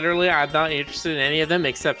game, literally I'm not interested in any of them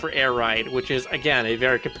except for Air Ride, which is, again, a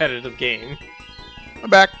very competitive game. I'm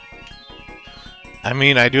back. I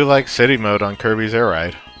mean, I do like city mode on Kirby's Air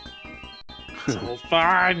Ride. So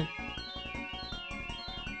fun!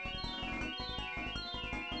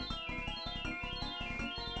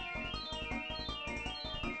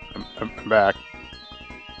 I'm back.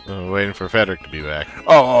 Waiting for Frederick to be back.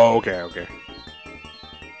 Oh, okay, okay.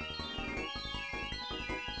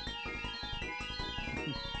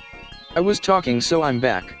 I was talking, so I'm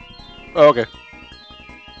back. Oh, okay.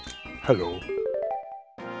 Hello.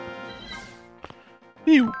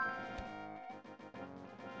 Ew.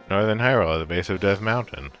 Northern Hyrule, at the base of Death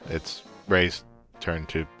Mountain. It's Ray's turn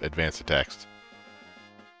to advance the text.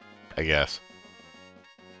 I guess.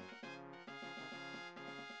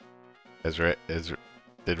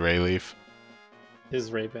 Did Ray leave?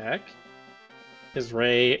 Is Ray back? Is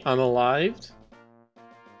Ray unalived?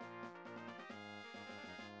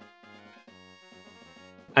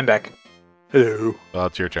 I'm back. Hello. Well,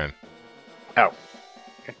 it's your turn. Oh.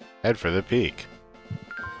 Okay. Head for the peak.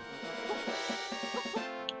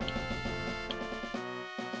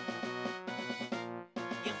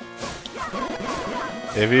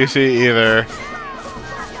 If you see either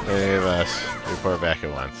any of us, report back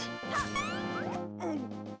at once.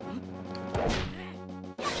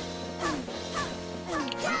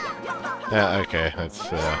 Yeah, okay, that's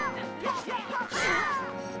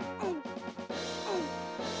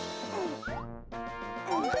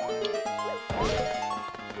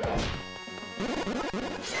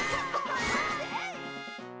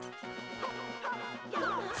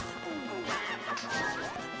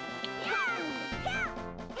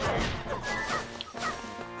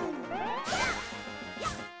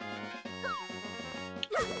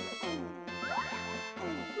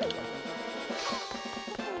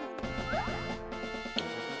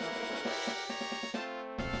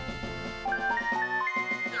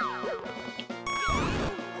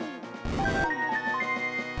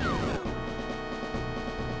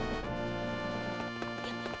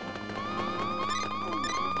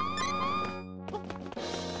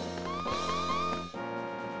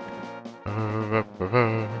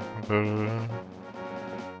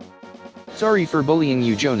Sorry for bullying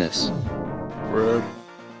you, Jonas. Rude.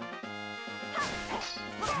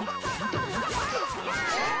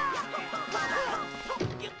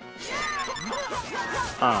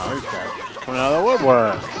 Oh, these guys are just coming out of the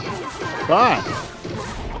woodwork. Fine.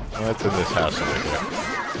 what's in this house over here?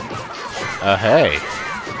 Hey,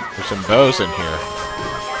 there's some bows in here.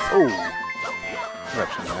 Oh, grab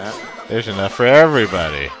some of that. There's enough for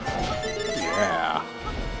everybody. Yeah.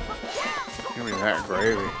 Give me that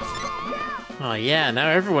gravy. Oh yeah, now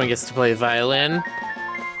everyone gets to play violin.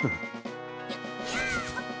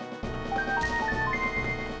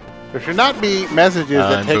 There should not be messages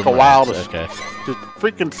that and take a while to, boomerangs, okay. to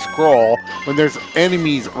freaking scroll when there's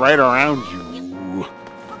enemies right around you.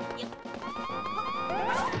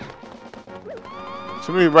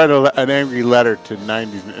 Somebody write an angry letter to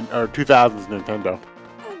 90s or 2000s Nintendo.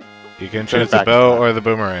 You can Send it choose the back bow in time. or the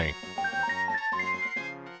boomerang.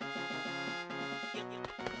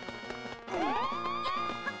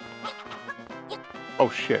 Oh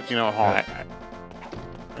shit! You know, hold on.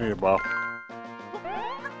 I need a bow.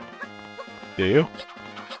 Do you?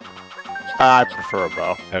 I prefer a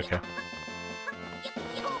bow. Okay.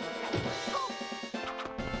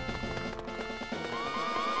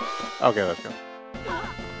 Okay, let's go.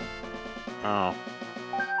 Oh.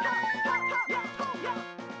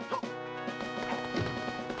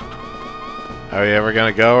 Are we ever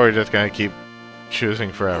gonna go, or are we just gonna keep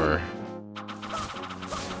choosing forever?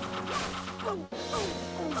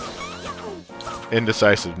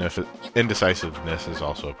 Indecisiveness is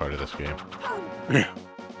also a part of this game. Yeah.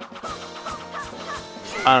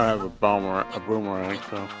 I don't have a boomerang,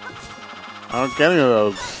 so I don't get any of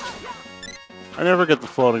those. I never get the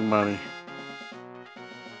floating money.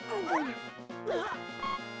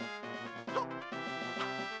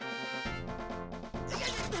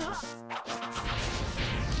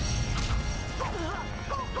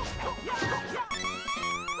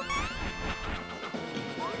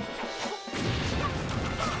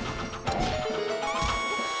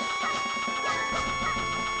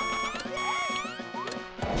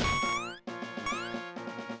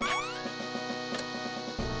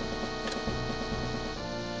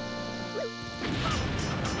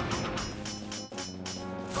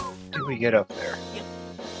 Do we get up there?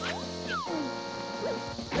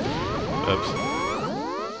 Oops.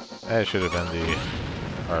 That should have been the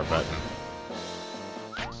R button.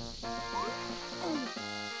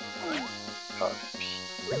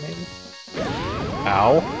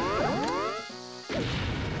 Ow.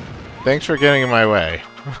 Thanks for getting in my way.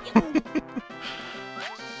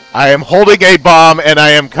 I am holding a bomb and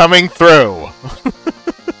I am coming through.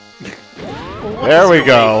 There we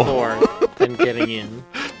go. And getting in.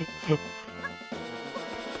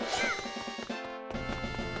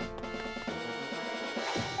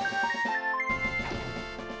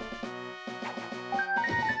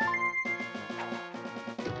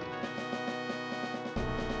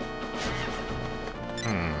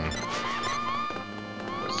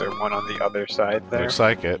 Was there one on the other side there? Looks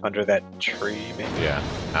like it. Under that tree, maybe? Yeah.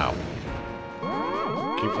 Ow.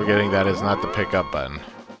 Keep forgetting that is not the pickup button.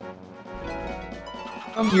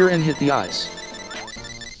 Come here and hit the eyes.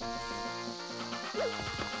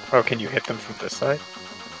 Oh, can you hit them from this side?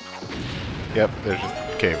 Yep, there's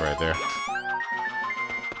a cave right there.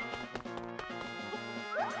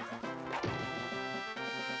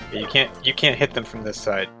 You can't hit them from this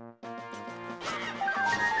side.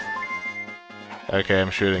 Okay,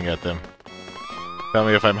 I'm shooting at them. Tell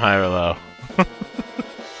me if I'm high or low.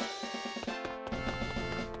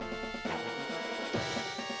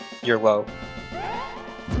 You're low.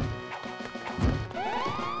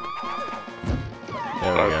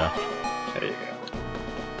 There we go. There you go.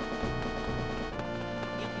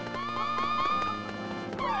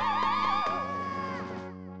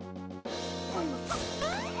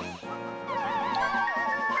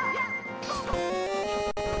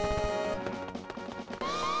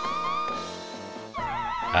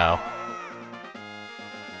 Ow.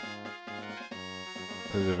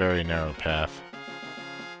 This is a very narrow path.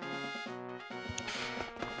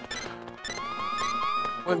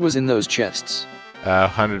 What was in those chests?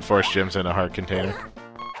 100 force gems in a heart container.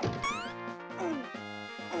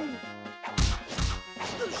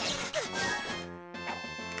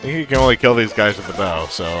 I think you can only kill these guys with the bow,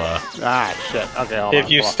 so, Ah, shit. Okay, hold on. If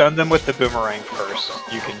you hold on. stun them with the boomerang first,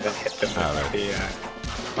 you can then hit them Oh, with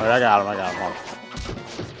the... Alright, I got him. Hold on.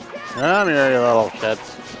 Come here, you little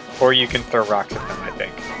shits. Or you can throw rocks at them, I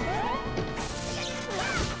think.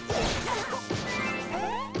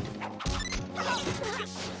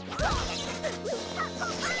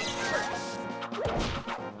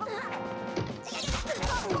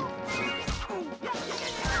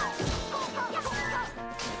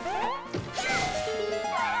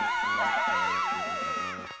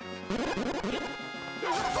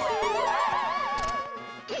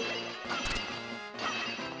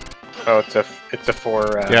 Oh, it's a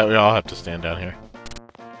four. yeah, we all have to stand down here.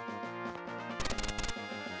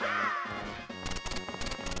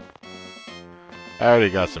 I already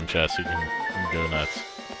got some chests, you can go nuts.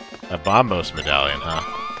 A Bombos medallion, huh?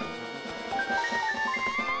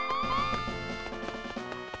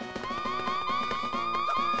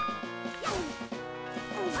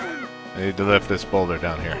 I need to lift this boulder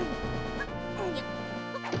down here.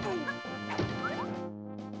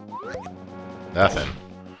 Nothing.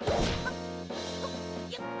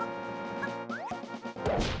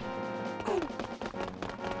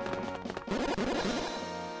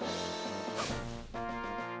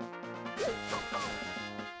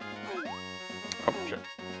 Oh, shit.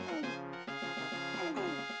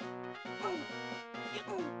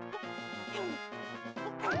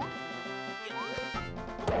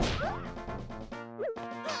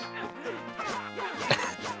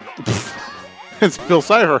 It's Bill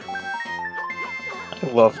Cipher. I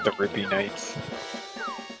love the Rippy Knights.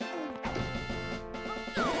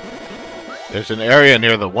 There's an area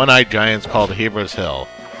near the One-Eyed Giants called Hebra's Hill.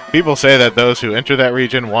 People say that those who enter that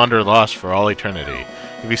region wander lost for all eternity.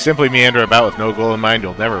 If you simply meander about with no goal in mind,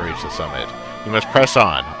 you'll never reach the summit. You must press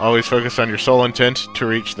on. Always focus on your sole intent to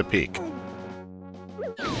reach the peak.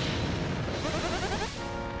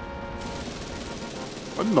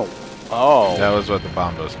 Oh, no. Oh. That was what the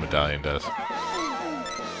Bombos medallion does.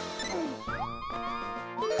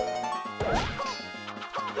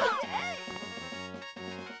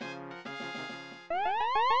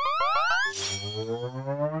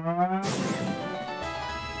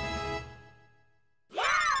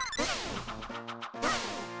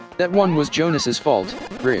 That one was Jonas's fault,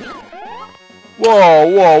 Rick. Whoa,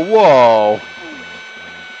 whoa, whoa!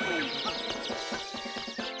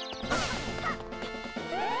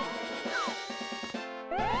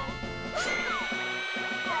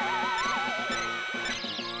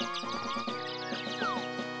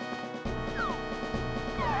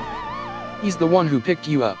 He's the one who picked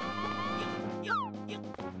you up.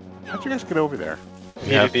 How'd you guys get over there?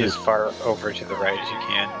 You need to be as far over to the right as you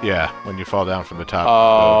can. Yeah, when you fall down from the top,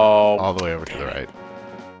 Oh. go all the way over to the right.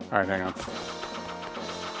 Alright, hang on.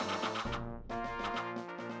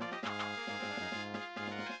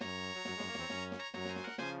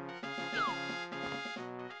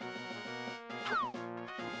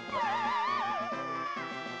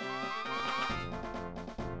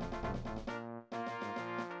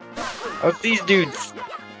 Oh, these dudes!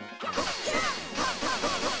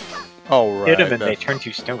 Oh, right. Hit them and they that's- turn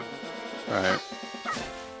to stone. Right.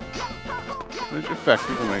 Which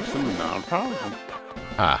effectively makes them a non-problem.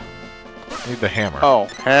 Ah. Need the hammer. Oh,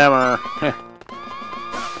 hammer!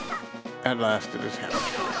 At last it is hammer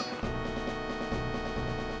time.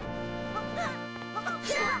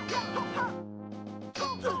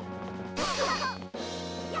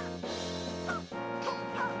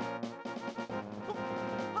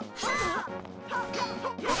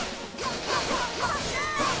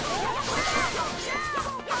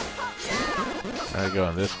 I go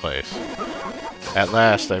in this place. At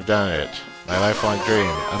last, I've done it. My lifelong dream.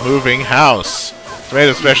 A moving house! It's made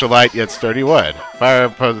of special light, yet sturdy wood. Fire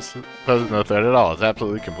poses no threat at all. It's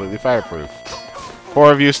absolutely, completely fireproof.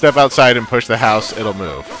 4 of you step outside and push the house, it'll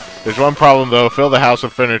move. There's one problem though, fill the house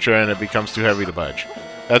with furniture and it becomes too heavy to budge.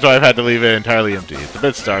 That's why I've had to leave it entirely empty. It's a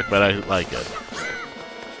bit stark, but I like it.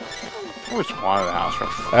 I always wanted a house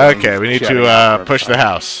for Okay, we need to push the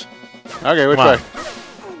house. Okay, which Come way? on.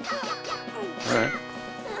 Alright.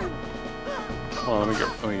 Well, let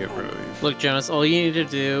me get rid of these. Look, Jonas, all you need to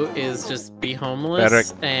do is just be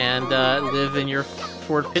homeless and live in your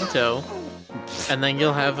Ford Pinto, and then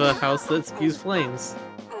you'll have a house that spews flames.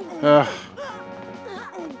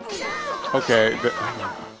 Okay.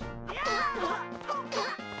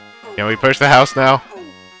 Can we push the house now?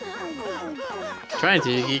 Trying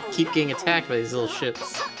to, you keep getting attacked by these little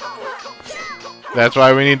shits. That's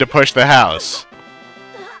why we need to push the house.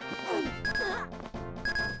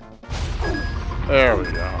 There we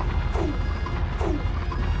go.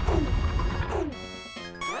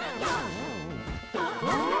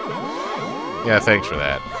 Yeah, thanks for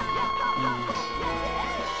that.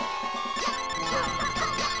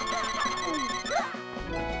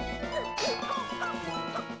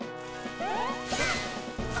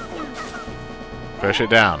 Push it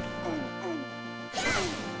down.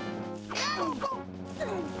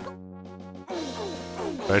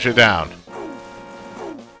 Push it down.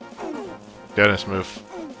 Jonas, move.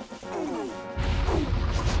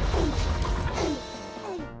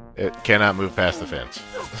 It cannot move past the fence.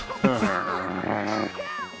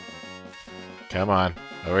 Come on,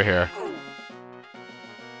 over here.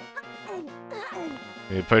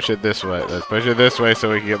 We push it this way. Let's push it this way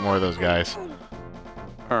so we can get more of those guys.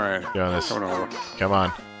 Alright. Jonas, Coming over. come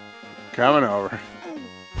on. Coming over.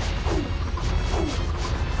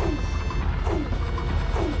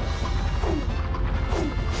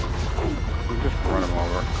 Just run him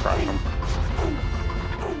over. Crush him.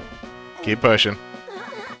 Keep pushing.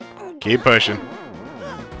 Keep pushing.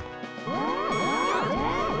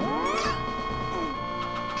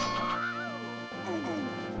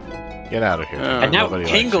 Get out of here. Yeah. And now Nobody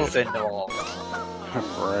likes Tingle's you. in the wall.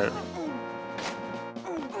 Right.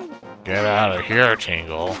 Get out of here,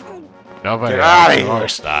 Tingle. Nobody Get likes outta your here.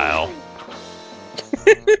 style.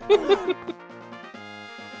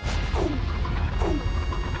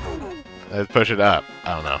 Let's push it up.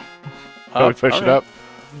 I don't know. Can we push it Okay. up?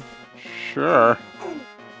 Sure.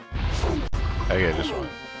 Okay, just one.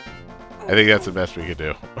 I think that's the best we could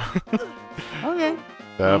do. Okay.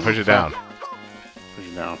 Push it down. Push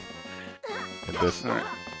it down. Get this. Alright.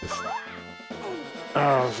 this.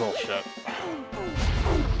 Oh, this little shit.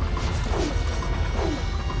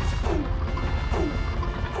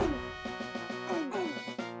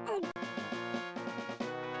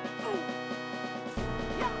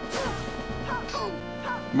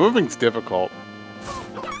 Moving's difficult.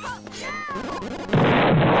 Do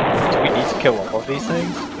we need to kill all of these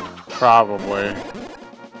things? Probably.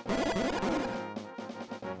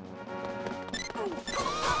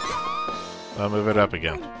 I'll move it up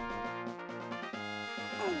again.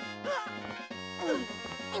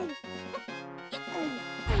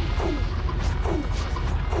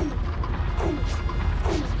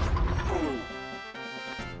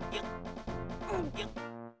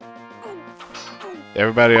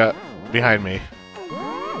 Everybody behind me.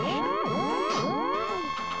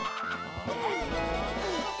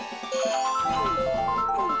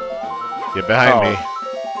 Get behind me.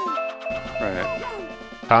 Right.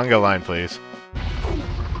 Conga line, please.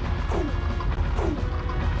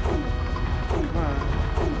 Come on.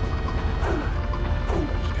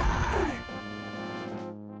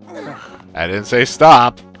 I didn't say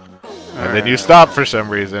stop. And then you stopped for some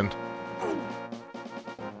reason.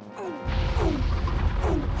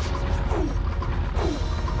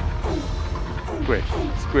 Squish,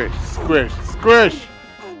 squish, squish, squish!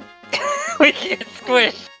 We can't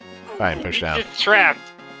squish. Fine, push down. It's trapped.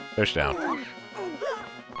 Push down.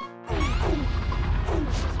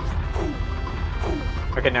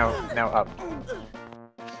 Okay, now up.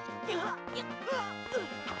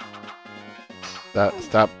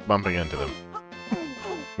 Stop bumping into them.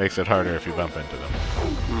 Makes it harder if you bump into them.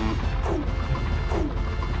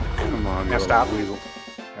 Come on, Now you stop. little weasel.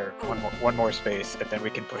 Or one more space, and then we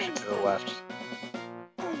can push it to the left.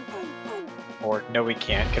 Or no, we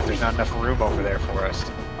can't, because there's not enough room over there for us.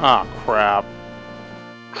 Ah, crap.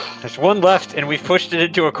 There's one left, and we've pushed it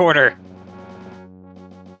into a corner.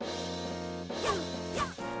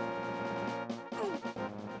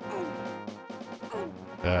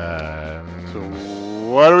 So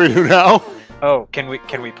what do we do now? Oh, can we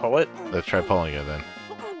pull it? Let's try pulling it then.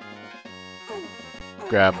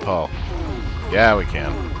 Grab, pull. Yeah, we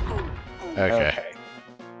can. Okay.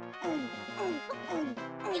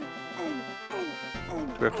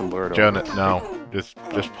 We have to lure it Jonah, over. no. Just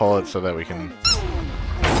pull it so that we can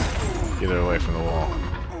get it away from the wall.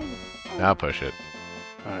 Now push it.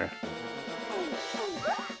 Okay.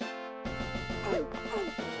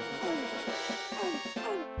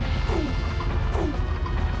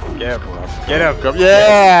 Get up. Get up. Go.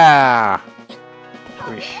 Yeah!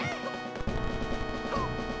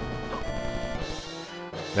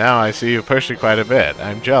 Now I see you pushed it quite a bit.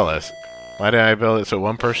 I'm jealous. Why didn't I build it so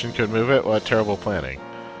one person could move it? What terrible planning.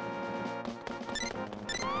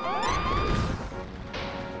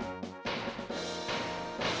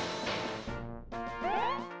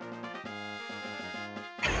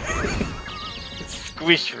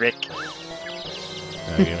 Squish, Rick.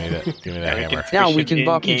 No, give me that hammer. Now we Squish can in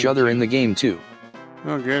bop each other in the game too.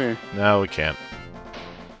 Oh, goody. No, we can't.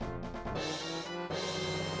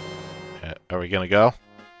 Are we gonna go?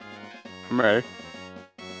 I'm ready.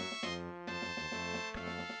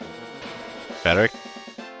 Patrick?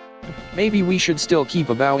 Maybe we should still keep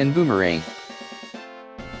a bow in boomerang.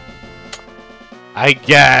 I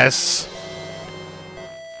guess.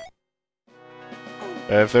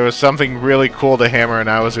 If there was something really cool to hammer and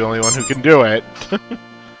I was the only one who can do it.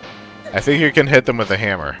 I think you can hit them with a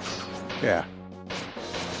hammer. Yeah.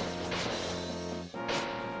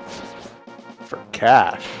 For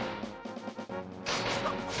cash.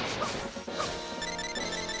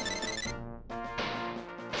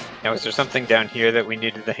 Now, is there something down here that we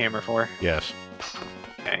needed the hammer for? Yes.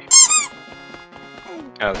 Okay.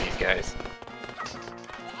 Oh, these guys.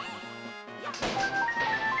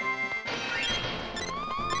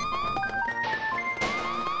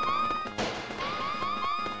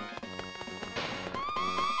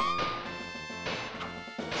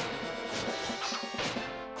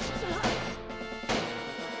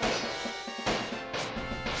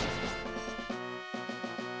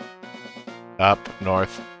 Up,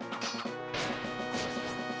 north.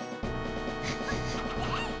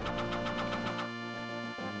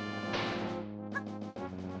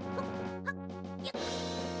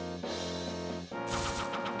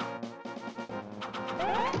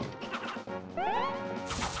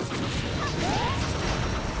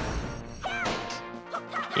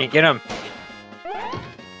 Can't get him.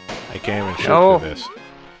 I can't even shoot No. through this.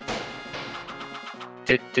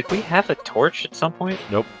 Did we have a torch at some point?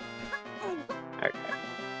 Nope. Okay.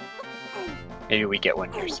 Maybe we get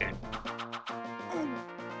one here soon.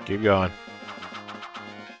 Keep going.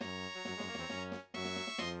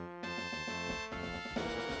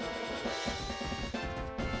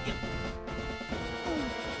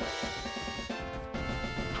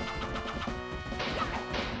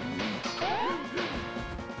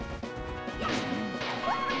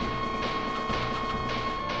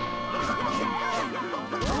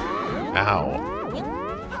 Ow.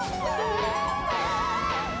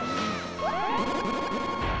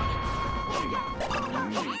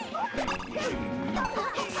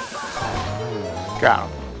 Got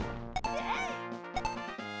him.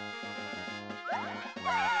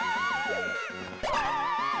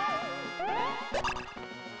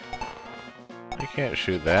 You can't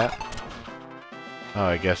shoot that. Oh,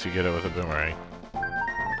 I guess you get it with a boomerang.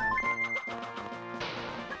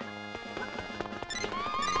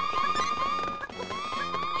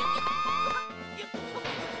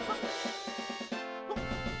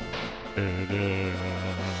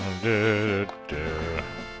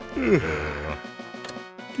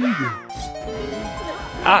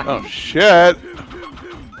 Ah! Oh shit!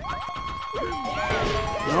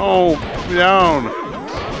 No, put me down.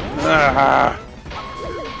 Ah.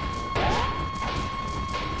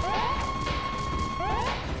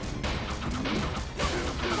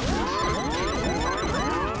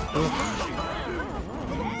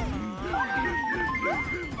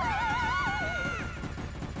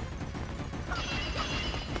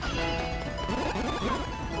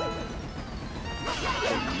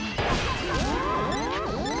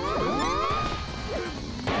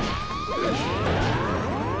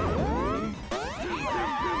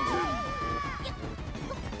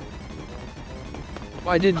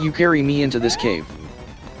 Why did you carry me into this cave?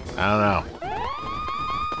 I don't know.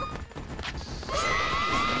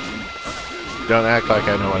 Don't act like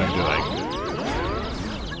I know what I'm doing.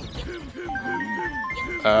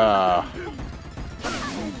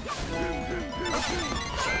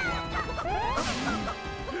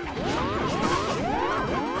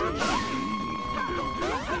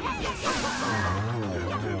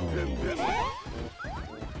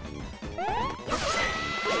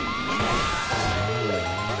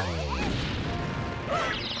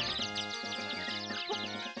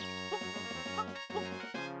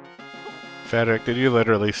 Frederick, did you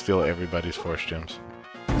literally steal everybody's Force Gems?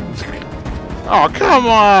 Oh, come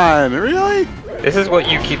on! Really? This is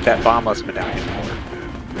what you keep that bombless medallion for.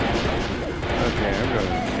 Okay, I'm going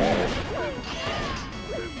to cave.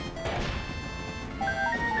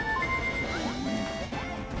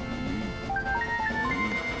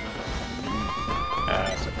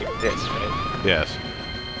 So do this, right? Yes.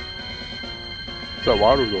 So,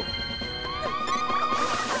 water go.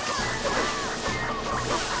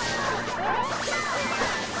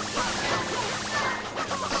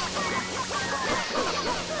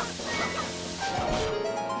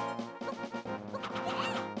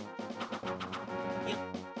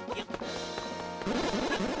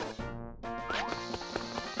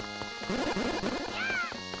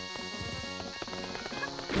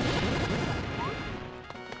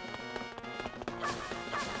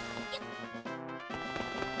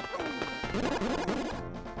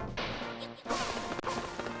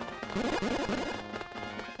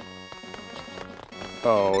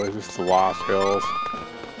 Oh, is this the Lost Hills? Is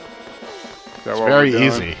that It's what very we're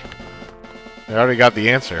doing? easy. I already got the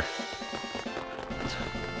answer.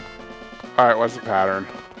 Alright, what's the pattern?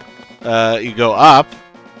 You go up,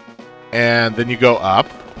 and then you go up,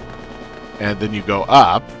 and then you go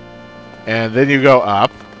up, and then you go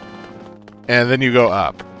up, and then you go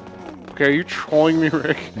up. Okay, are you trolling me,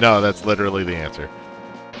 Rick? No, that's literally the answer.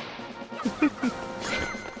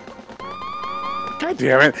 God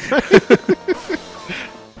damn it.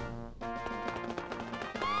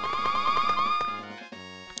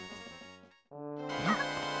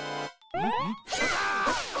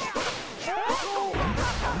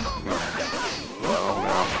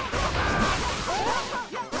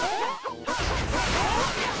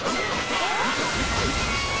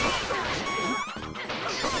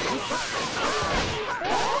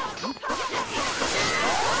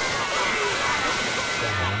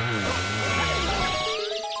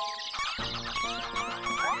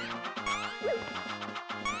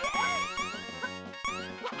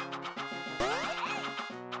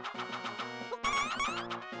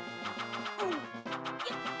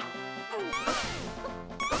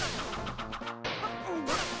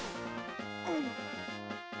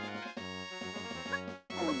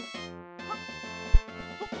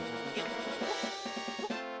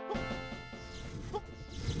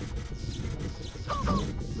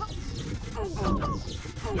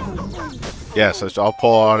 Yes, I'll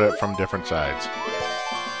pull on it from different sides.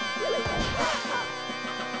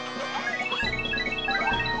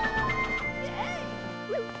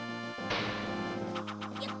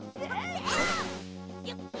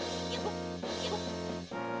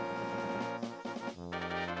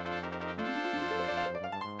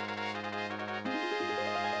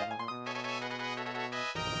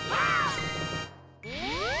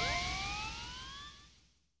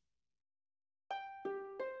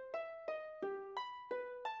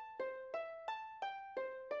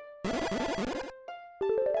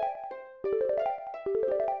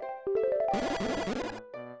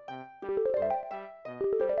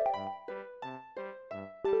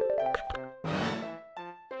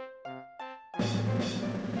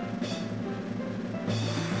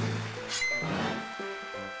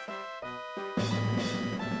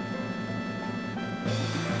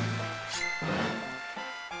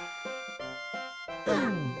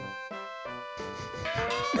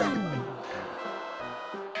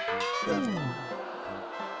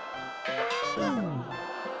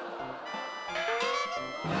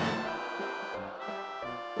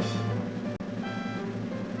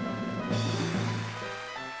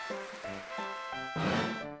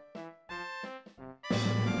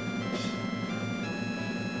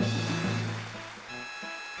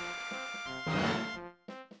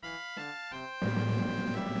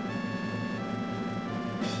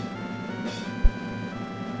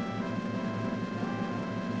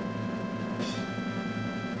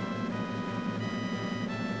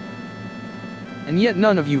 And yet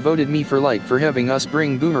none of you voted me for like for having us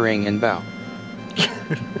bring Boomerang and Bow.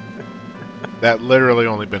 That literally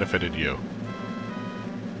only benefited you.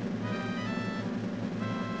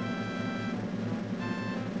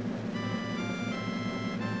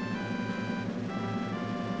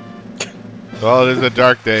 Well, it is a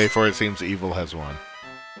dark day, for it seems evil has won.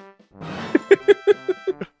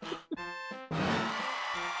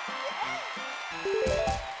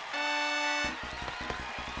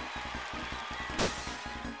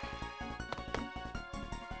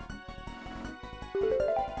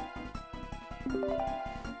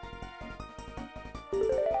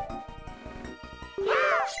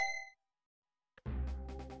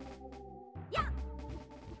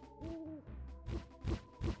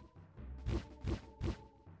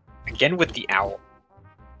 Again with the owl.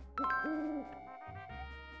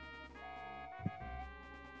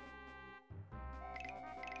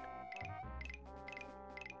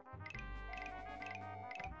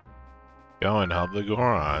 Go and help the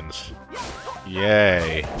Gorons.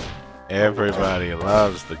 Yay. Everybody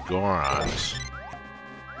loves the Gorons.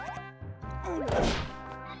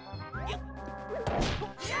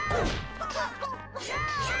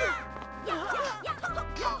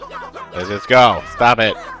 Let's just go. Stop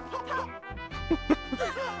it.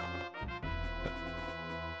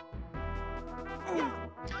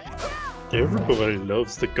 Everybody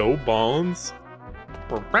loves the Go Bonds.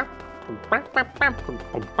 What are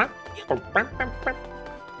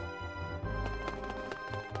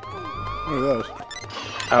those?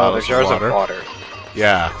 Oh, it's there's jars water. of water.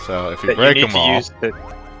 Yeah, so if you That break you need them to all... use to...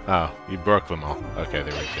 Oh, you broke them all. Okay,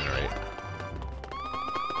 they regenerate.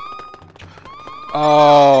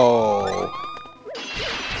 Oh.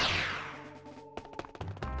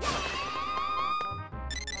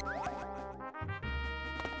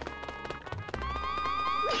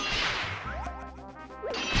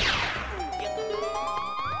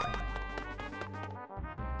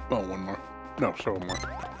 Oh, one more. No, so one more.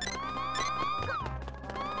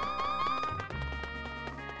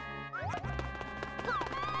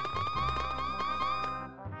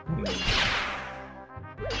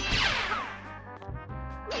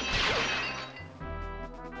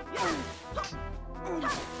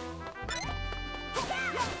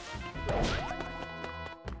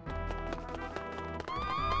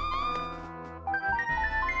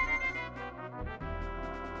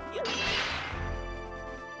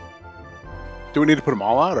 Do we need to put them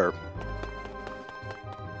all out, or?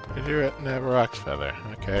 Did you have a rock's feather?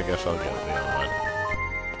 Okay, I guess I'll get the other one.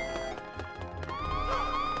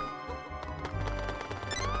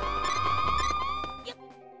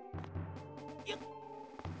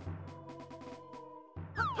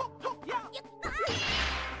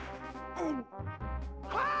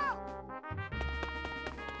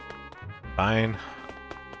 Fine.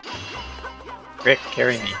 Rick,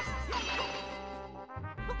 carry me.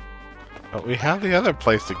 But we have the other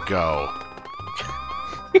place to go.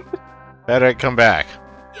 Better come back.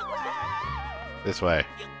 This way.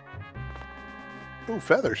 Ooh,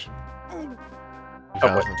 feathers. You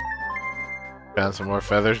found some more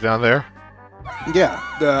feathers down there? Yeah.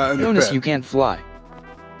 In the Jonas, bed. you can't fly.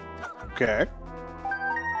 Okay.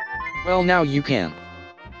 Well, now you can.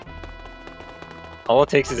 All it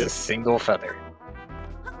takes is a single feather.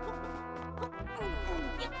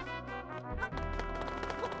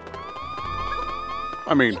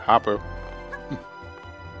 I mean, Hopper.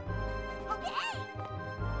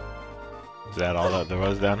 Is that all that there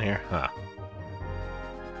was down here? Huh.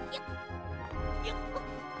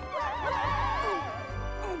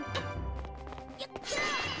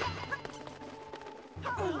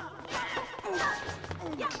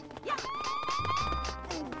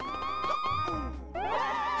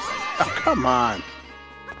 Oh, come on.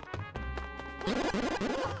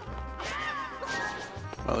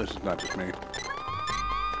 Well, this is not just me.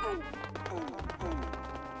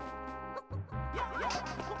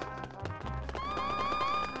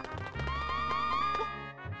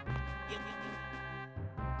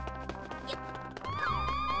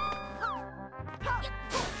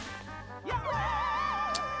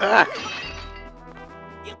 Ah.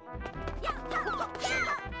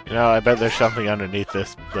 You know, I bet there's something underneath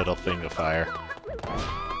this little thing of fire.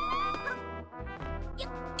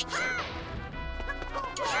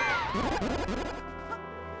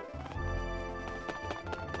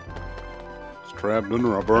 It's trapped in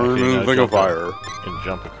a burning Okay, now thing of jump up. fire. You can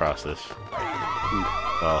jump across this.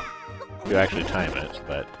 Well, you actually time it,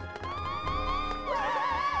 but...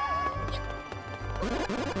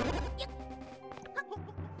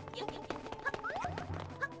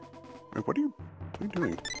 Wait, what are you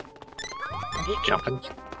doing? I'm just jumping.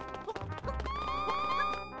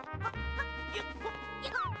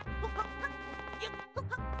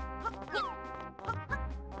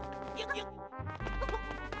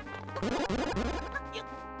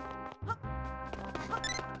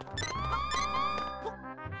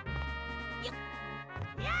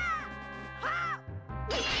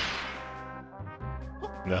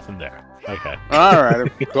 Nothing there. Okay. All right,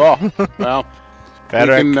 cool. Well,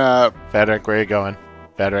 Federic, we can, Federic, where you going?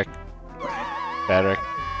 Federic. Federic.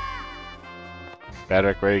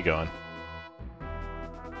 Federic, where you going?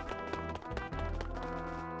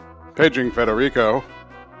 paging Federico.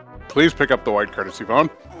 Please pick up the white courtesy phone.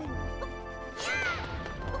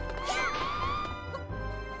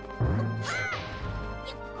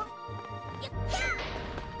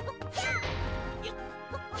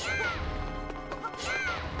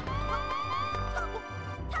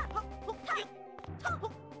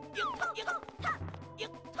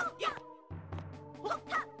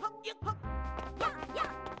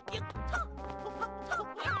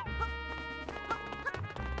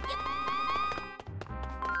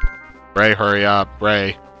 Ray, hurry up,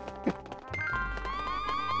 Ray.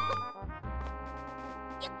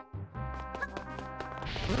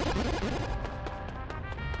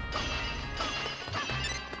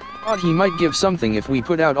 Thought he might give something if we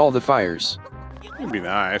put out all the fires. It'd be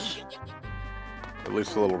nice. At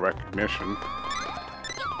least a little recognition.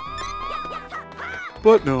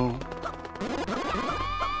 But no.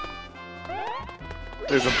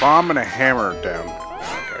 There's a bomb and a hammer down.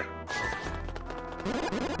 Okay.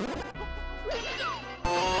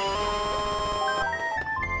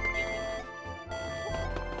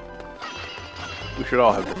 We should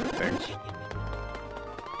all have different things.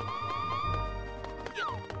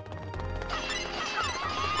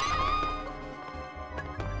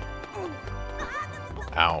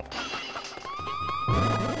 Ow.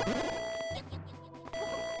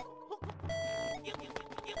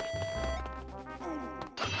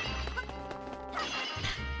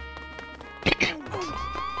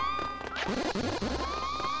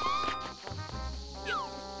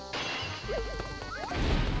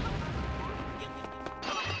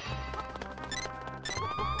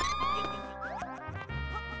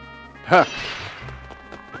 Huh.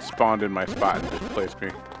 It spawned in my spot and just placed me.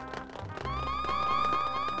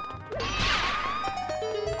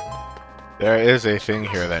 There is a thing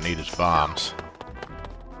here that needs bombs.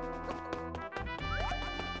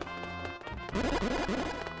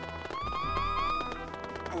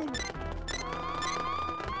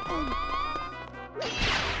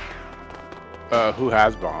 Who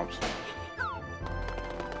has bombs?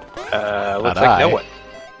 Looks like no one.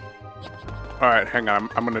 Alright, hang on.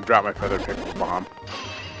 I'm gonna drop my feather pickle bomb.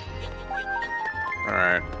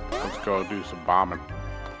 Alright, let's go do some bombing.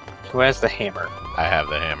 Who has the hammer? I have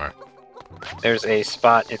the hammer. There's a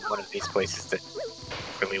spot in one of these places that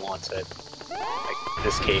really wants it. Like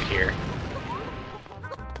this cave here.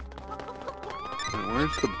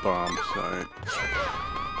 Where's the bomb site?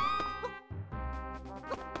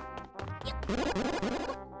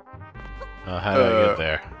 How do I get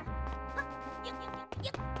there?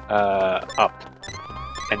 Up.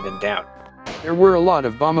 And then down. There were a lot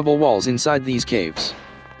of bombable walls inside these caves.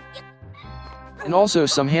 And also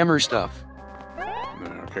some hammer stuff.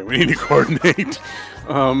 Okay, we need to coordinate.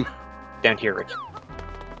 Down here, Rick.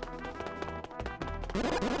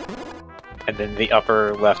 And then the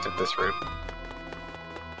upper left of this room.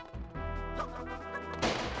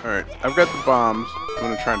 Alright, I've got the bombs. I'm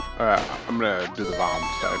gonna try and, I'm gonna do the bomb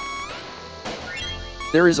side.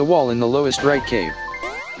 There is a wall in the lowest right cave.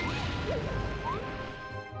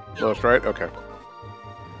 Lowest right? Okay.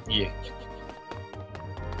 Yeah.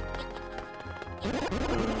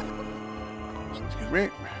 Excuse me.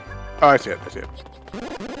 Oh, I see it, I see it.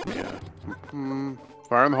 Yeah.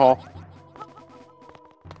 Fire in the hole.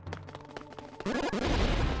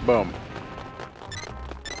 Boom.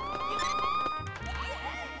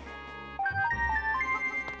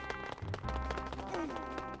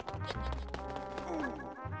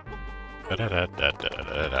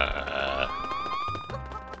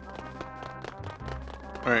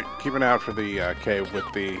 Alright, keep an eye out for the cave with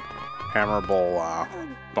the hammerable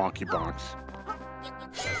bonky bonks.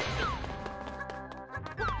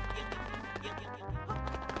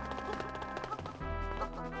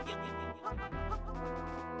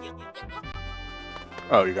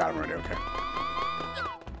 Oh, you got him already, okay.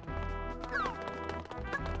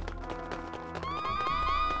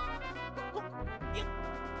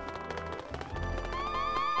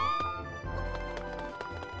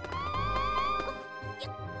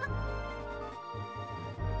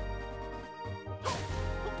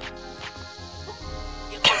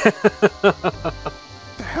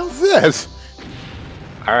 What the hell's this?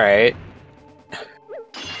 Alright.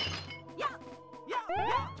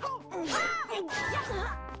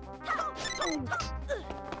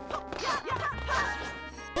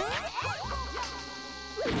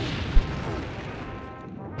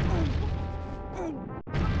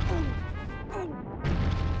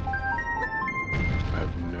 I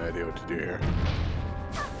have idea what to do here.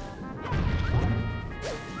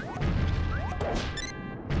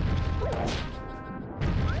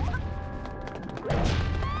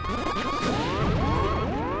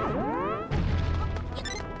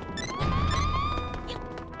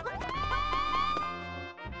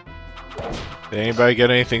 Did anybody get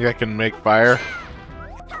anything that can make fire?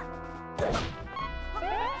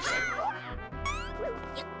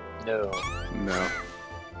 No. No.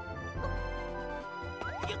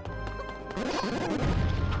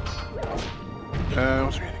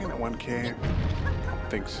 Was there anything in that one cave? I don't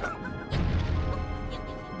think so.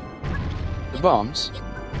 The bombs?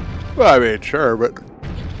 Well, I mean, sure, but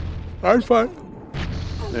I'm fine.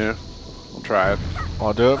 Yeah, we'll try it.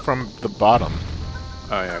 I'll do it from the bottom.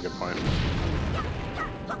 Oh yeah, good point.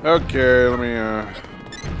 Okay, let me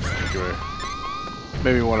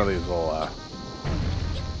maybe one of these will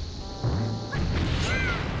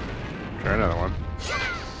try another one.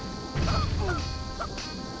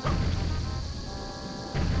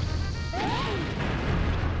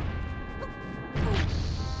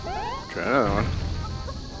 Try another one.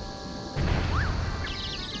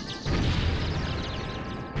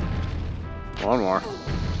 One more.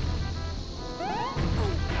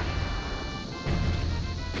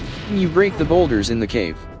 You break the boulders in the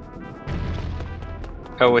cave.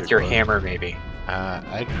 Oh, with your hammer, maybe.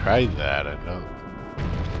 I tried that. I don't.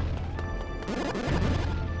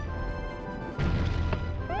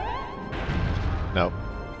 Nope.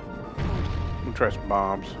 Let me try some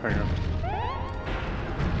bombs. Hang on.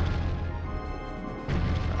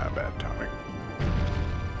 Bad timing.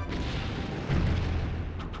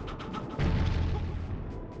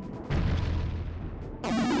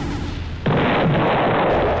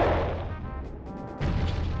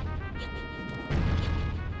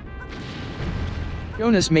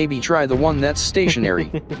 Jonas, maybe try the one that's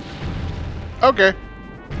stationary. Okay.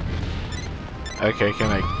 Okay,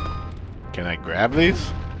 can I grab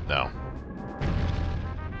these? No.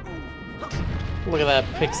 Look at that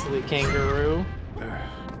pixely kangaroo.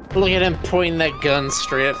 Look at him pointing that gun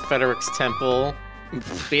straight at Federic's temple.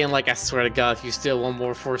 Being like, I swear to God, if you steal one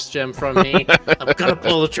more force gem from me, I'm gonna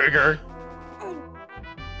pull the trigger.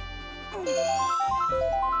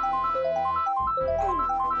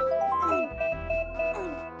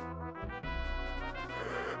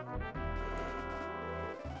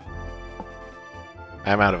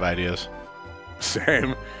 I'm out of ideas.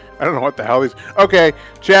 Same. I don't know what the hell these. Okay,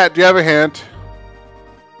 chat. Do you have a hint?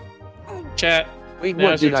 Chat. Wait, what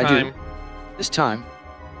now's did your I time. do? This time?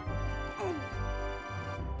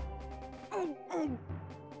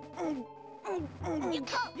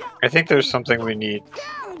 I think there's something we need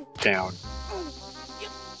down.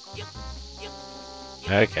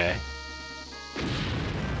 Okay.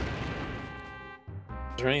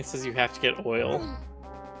 Rennie says you have to get oil.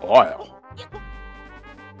 Oil.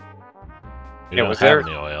 We Yeah, don't was have there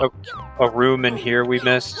any oil. a room in here we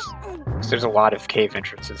missed? 'Cause there's a lot of cave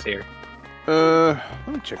entrances here. Let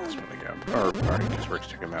me check this one again. Or, alright, because Rick's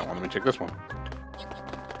checking that one. Let me check this one.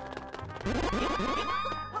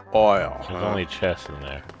 Oil. There's only chests in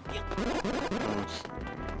there. Let's-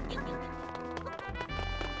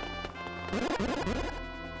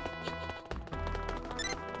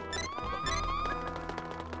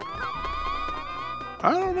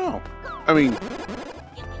 I don't know. I mean,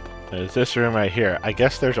 There's this room right here. I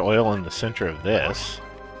guess there's oil in the center of this.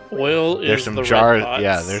 Oil is There's some the jars. red pots.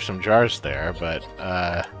 Yeah, there's some jars there, but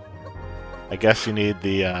I guess you need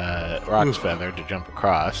the Rock's feather to jump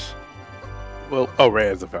across. well, oh, Ray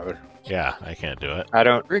has a feather. Yeah, I can't do it. I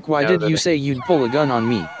don't. Rick, why know did that you it- say you'd pull a gun on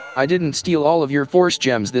me? I didn't steal all of your force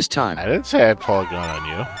gems this time. I didn't say I'd pull a gun on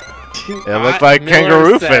you. It looked like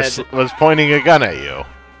Miller Kangaroofus said- was pointing a gun at you.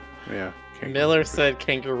 Yeah. Okay. Miller said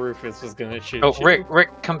Kangaroofus was gonna shoot Oh, you.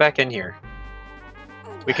 Rick, come back in here.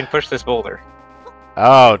 We can push this boulder.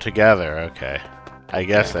 Oh, together. Okay. I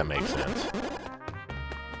guess that makes sense.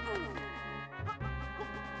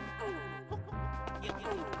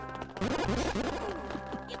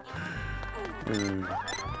 Hmm.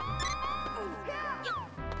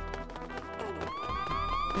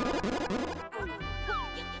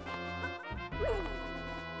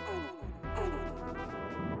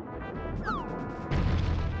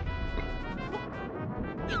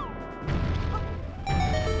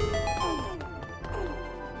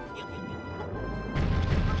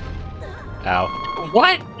 Ow.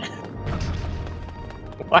 What?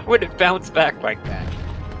 Why would it bounce back like that?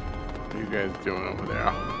 What are you guys doing over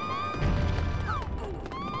there?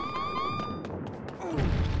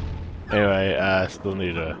 Anyway, still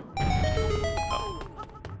need a...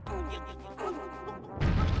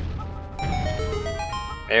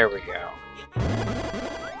 There we go.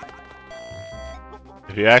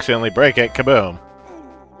 If you accidentally break it, kaboom.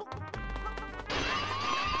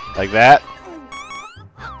 Like that.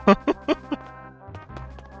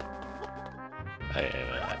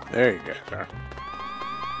 There you go, sir.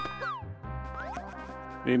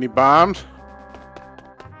 Need any bombs?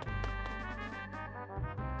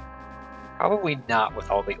 Probably not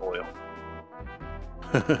with all the oil.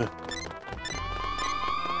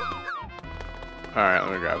 Alright,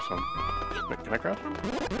 let me grab some. Wait, can I grab some?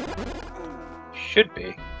 Should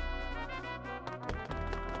be.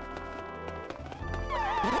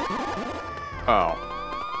 Oh.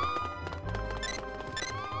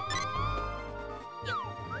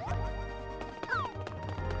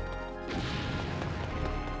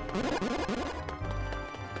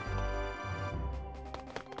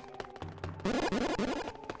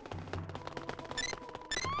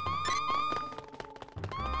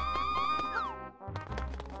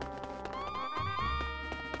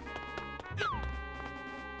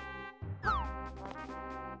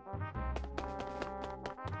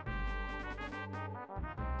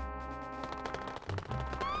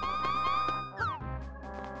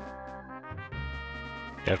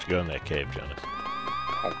 You have to go in that cave, Jonas.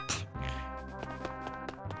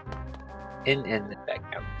 In and back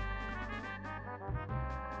out.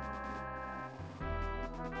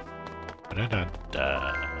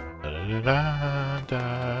 Da-da-da, da-da-da-da,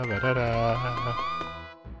 da-da-da.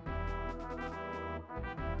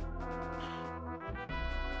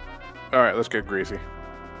 Alright, let's get greasy.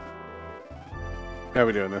 How are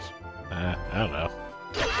we doing this? I don't know.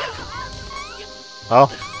 Well,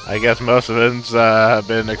 I guess most of it's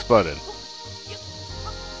been exploded.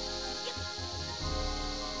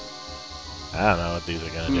 I don't know what these are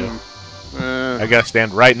gonna do. I gotta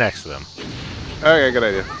stand right next to them. Okay, good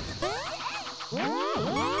idea.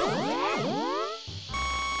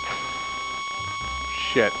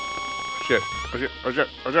 Shit. Shit. Oh shit. Oh shit.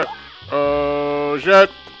 Oh shit. Oh shit.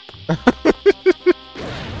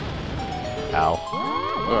 Ow.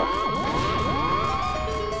 Ugh.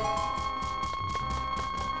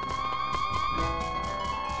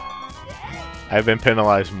 I've been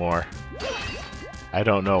penalized more. I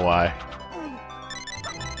don't know why.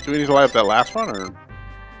 Do we need to light up that last one, or?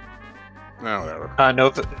 No, whatever. No,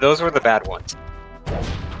 those were the bad ones.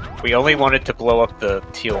 We only wanted to blow up the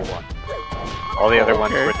teal one. All the other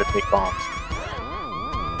ones were the big bombs.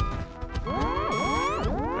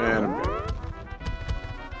 And I'm good.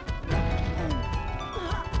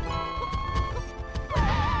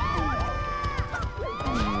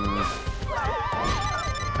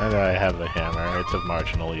 And I have the hammer. It's of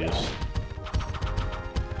marginal use.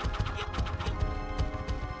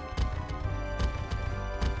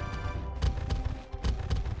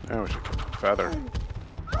 I wish I could feather.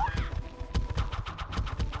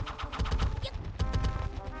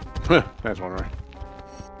 That's one right.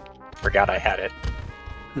 Forgot I had it.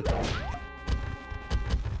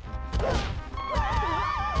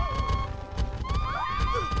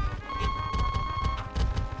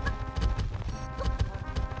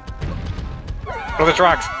 Oh, there's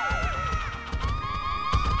rocks!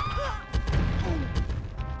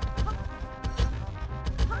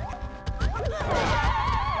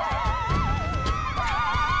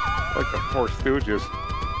 Like the Four Stooges.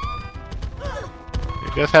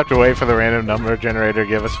 You just have to wait for the random number generator to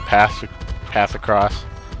give us a path across.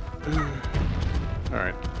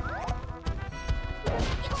 Alright.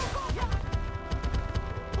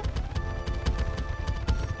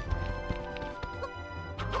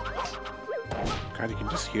 God, you can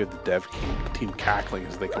just hear the dev team cackling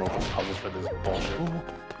as they come up with puzzles for this bullshit.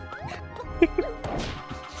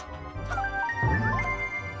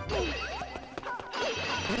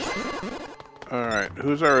 Alright,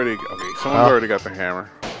 who's already... Okay, someone's already got the hammer.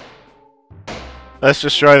 Let's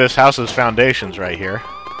destroy this house's foundations right here.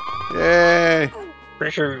 Yay!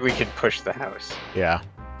 Pretty sure we can push the house. Yeah.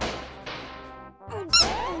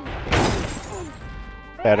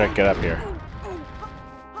 Patrick, get up here.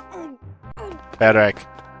 Patrick.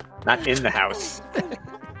 Not in the house.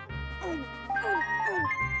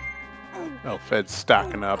 Oh, Fed's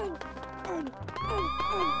stocking up.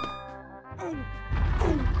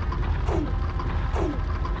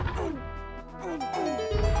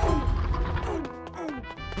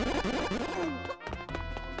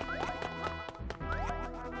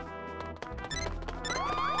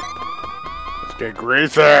 Let's get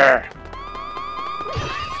greasy!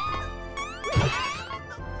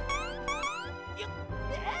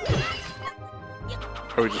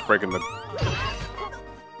 Are we just breaking the...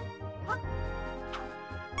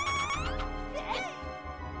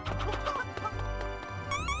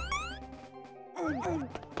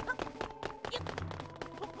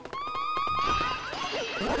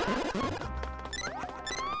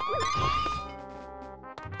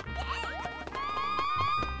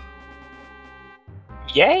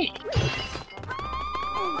 Yay!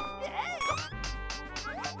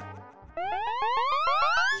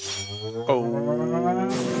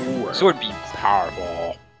 Oh, Sword beams.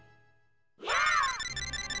 powerful.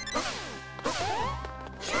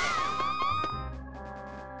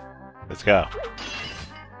 Let's go.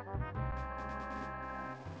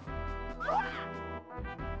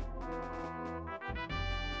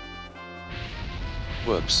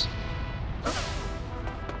 Whoops.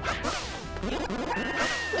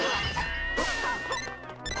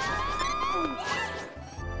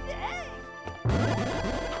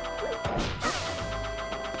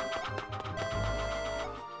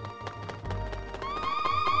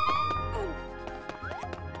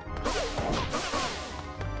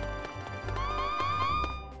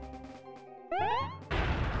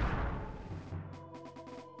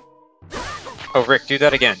 Oh, Rick, do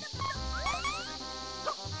that again.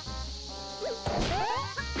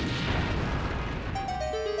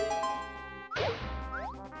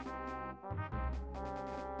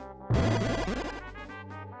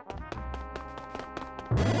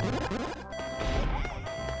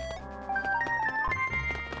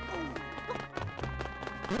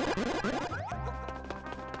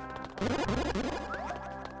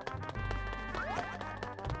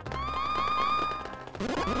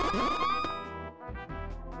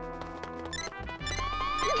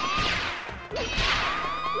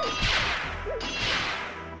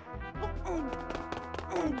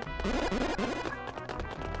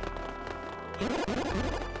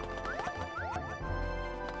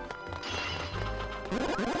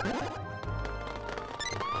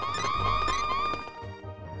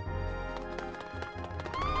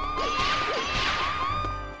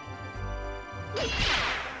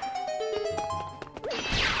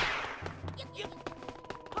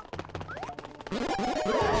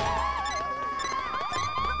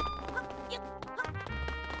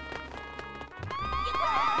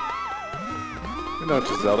 You know,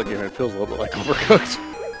 it's a Zelda game. It feels a little bit like Overcooked.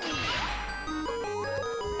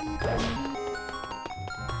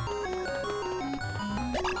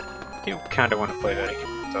 You kind of want to play that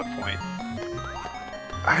again at some point.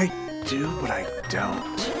 I do, but I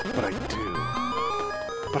don't. But I do.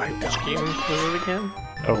 But I Which don't. game was it again?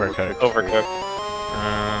 Overcooked. Overcooked.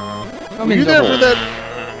 Come Were you into there the for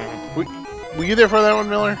hole. that? Were you there for that one,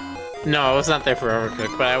 Miller? No, I was not there for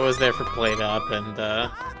Overcooked, but I was there for Played Up, and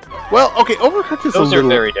Well, okay, Overcooked is Those a are little.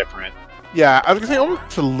 very different. Yeah, I was gonna say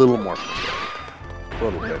Overcooked's a little more familiar. A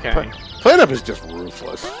little bit. Okay. Played Up is just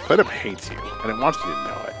ruthless. Played Up hates you, and it wants you to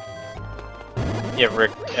know it. Yeah,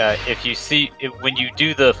 Rick, if you see, when you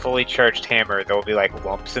do the fully charged hammer, there'll be like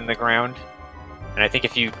lumps in the ground. And I think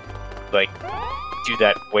if you, like, do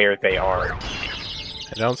that where they are,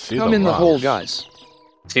 I don't see Come the in the lumps. hole, guys.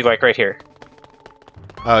 see, like right here.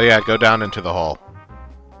 Oh yeah, go down into the hole.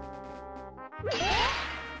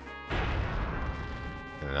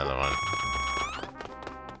 Another one.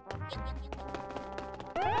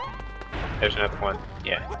 There's another one.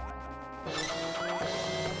 Yeah.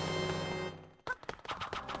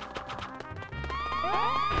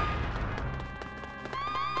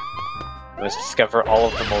 Let's discover all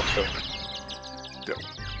of the mole children.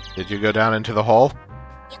 Did you go down into the hole?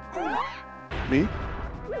 Me?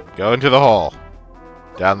 Go into the hole.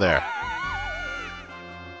 Down there.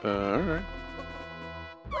 Alright.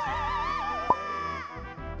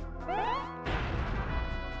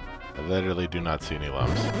 I literally do not see any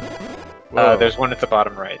lumps. There's one at the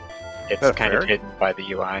bottom right. It's That's kind of fair. hidden by the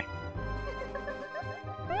UI.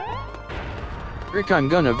 Rick, I'm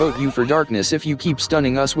gonna vote you for darkness if you keep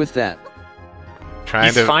stunning us with that. Trying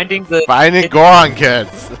He's to finding the. find it. Go on,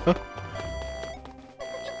 kids.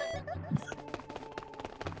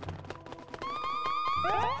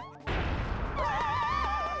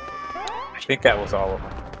 I think that was all of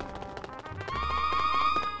them.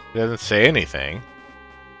 It doesn't say anything.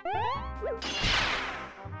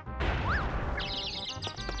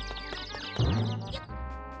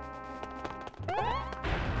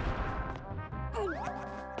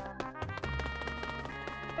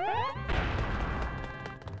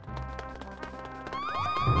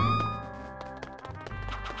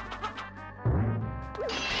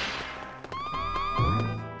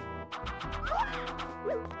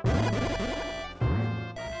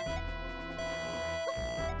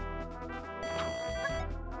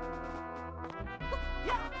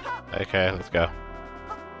 Okay, let's go.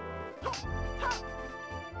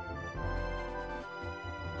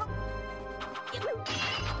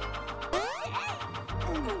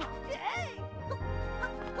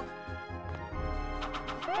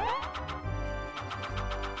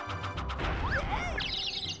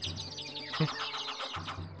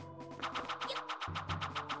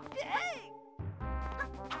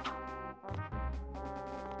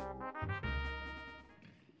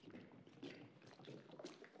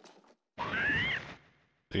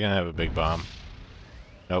 They're gonna have a big bomb.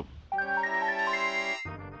 Nope.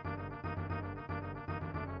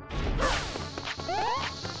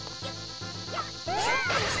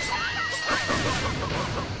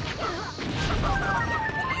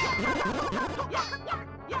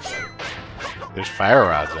 There's fire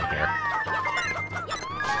rods in here.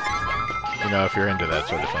 You know, if you're into that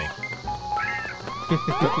sort of thing.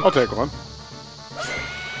 I'll take one.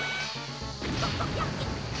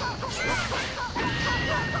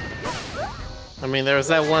 I mean, there was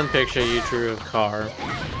that one picture you drew of Car.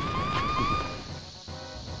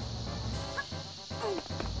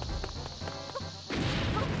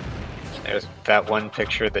 There's that one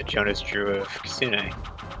picture that Jonas drew of Kasune.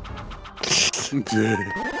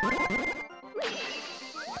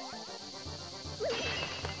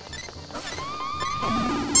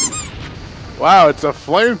 Wow, it's a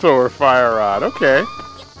flamethrower fire rod. Okay.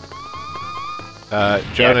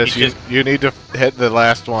 Jonas, Yeah, you need to hit the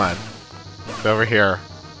last one. It's over here.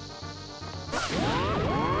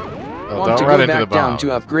 Oh, Want don't to run go into the back down bomb.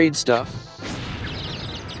 to upgrade stuff?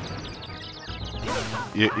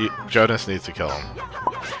 Jonas needs to kill him.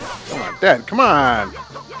 Come on, Dad. Come on.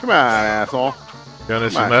 Come on, asshole.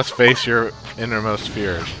 Jonas, Come you on. must face your innermost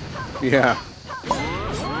fears. Yeah.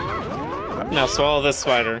 Now swallow this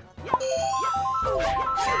spider.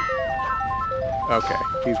 Okay,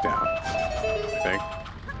 he's down. I think.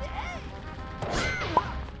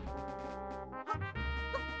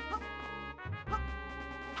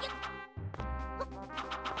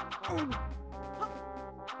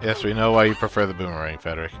 Yes, we know why you prefer the boomerang,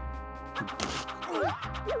 Frederick.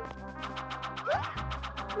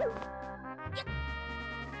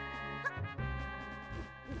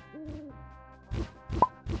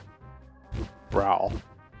 Browl.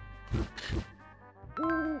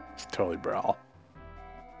 It's totally Browl.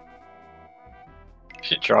 You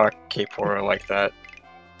should draw a Cape Horror like that.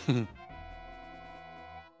 And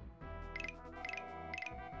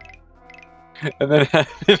then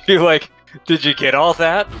it'd be like, did you get all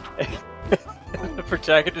that? The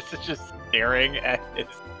protagonist is just staring at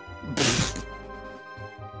his...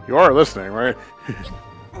 You are listening, right?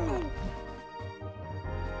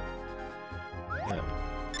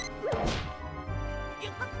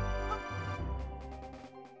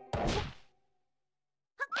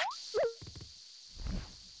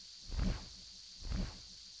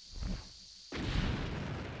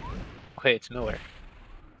 Wait, it's Miller.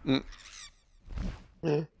 It's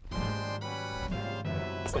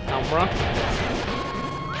like Umbra.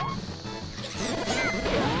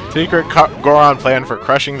 Secret Goron plan for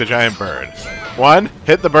crushing the giant bird. 1.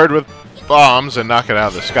 Hit the bird with bombs and knock it out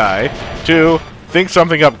of the sky. 2. Think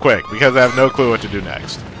something up quick, because I have no clue what to do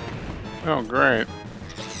next. Oh, great.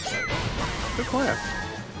 Good plan.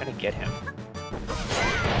 Gotta get him.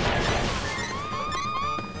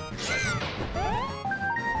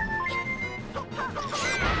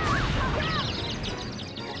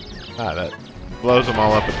 Ah, that blows them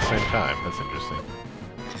all up at the same time. That's interesting.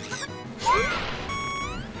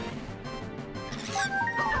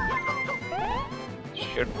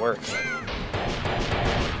 Should work.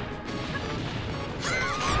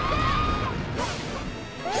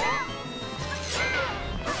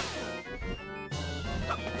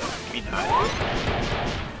 Maybe not.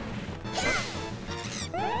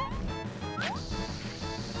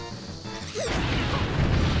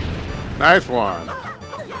 Nice one.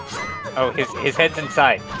 Oh, his head's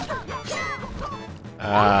inside.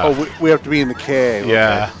 Oh, we have to be in the cave.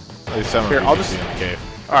 Yeah. At least some of Here, you I'll need to just- be in the cave.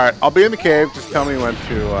 Okay. All right, I'll be in the cave. Just tell me when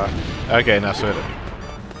to. Okay, now so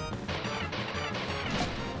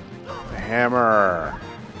The hammer.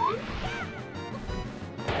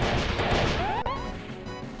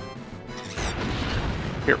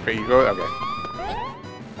 Here you go. Okay.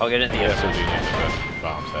 I'll get it in the that's other. what you need to put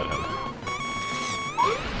bombs at him.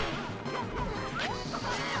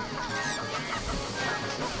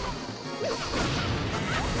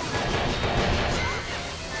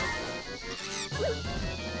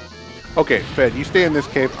 Okay, Fed, you stay in this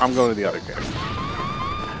cave. I'm going to the other cave.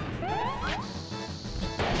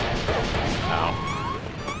 Ow.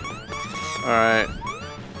 All right.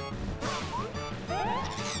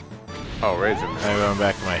 Oh, Raisin. I'm going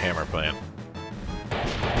back to my hammer plan.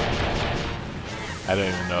 I don't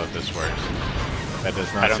even know if this works. That does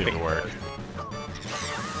I not don't seem think to it work.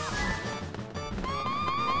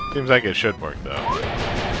 Seems like it should work, though.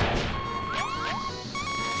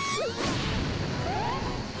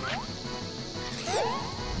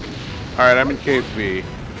 All right, I'm in cave B.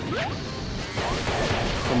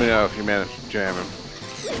 Let me know if you manage to jam him.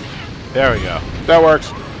 There we go. That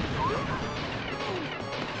works.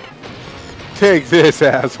 Take this,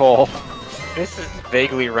 asshole. This is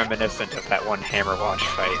vaguely reminiscent of that one Hammerwatch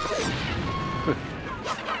fight.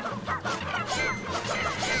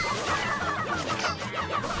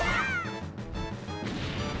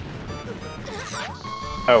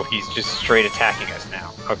 Oh, he's just straight attacking us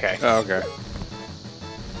now. Okay. Oh, okay.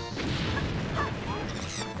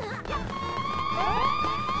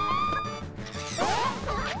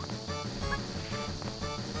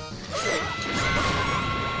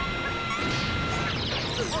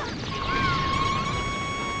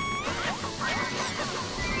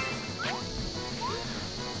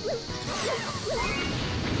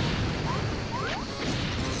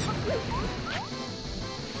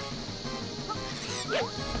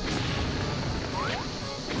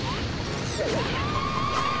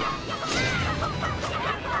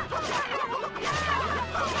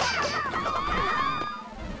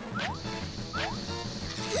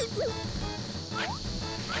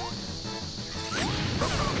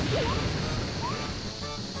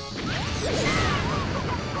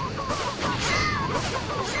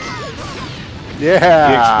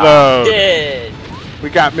 Yeah! Explode! Dead! We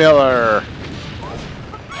got Miller!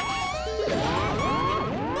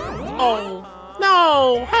 Oh,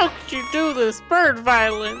 no! How could you do this? Bird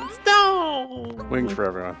violence! No! Wings for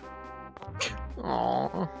everyone. Aw.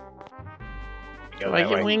 Go Do I that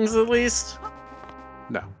get way. wings at least?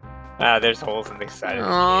 No. Ah, there's holes in the side of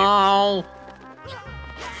the Oh.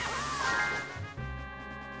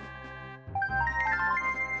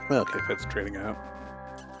 Well, okay, Fed's trading out. cave.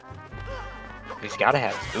 He's gotta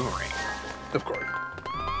have his boomerang. Of course.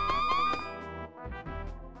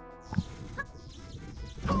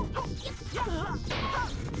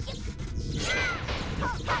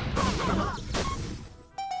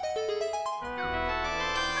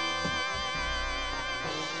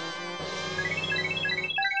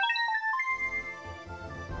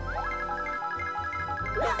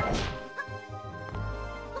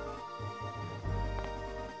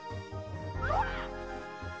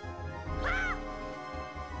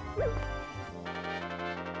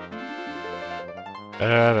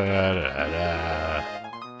 Da-da-da-da-da.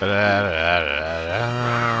 Da-da-da-da-da.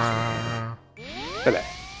 Hello.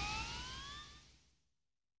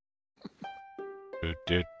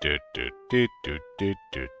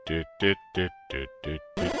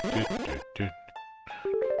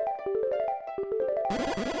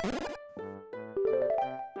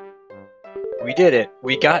 We did it.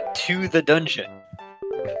 We got to the dungeon.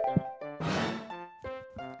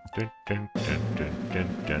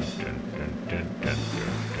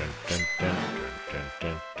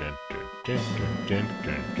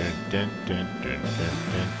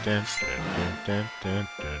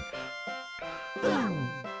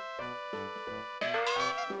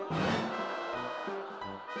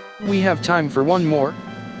 We have time for one more.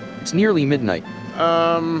 It's nearly midnight.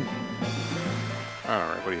 I don't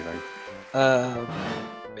know. What do you think?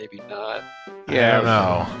 Maybe not. I don't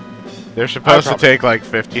know. They're supposed to take like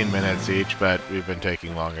 15 minutes each, but we've been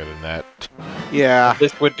taking longer than that. Yeah.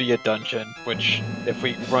 This would be a dungeon, which, if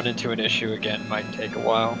we run into an issue again, might take a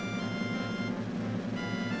while.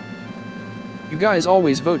 You guys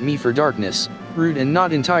always vote me for darkness. Rude and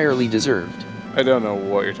not entirely deserved. I don't know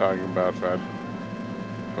what you're talking about, Fed.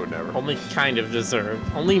 I would never. Only kind of deserved.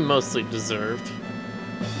 Only mostly deserved.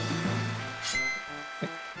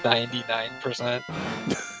 99%.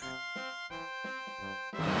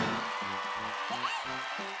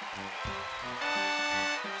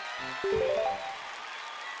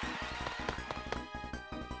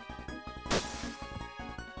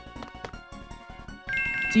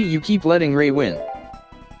 See, you keep letting Ray win.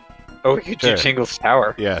 Oh, we could do Sure. Tingle's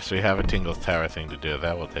Tower. Yes, we have a Tingle's Tower thing to do.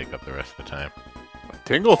 That will take up the rest of the time.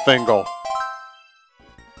 Tingle Thingle.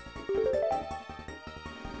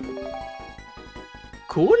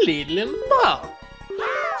 Cool little ball.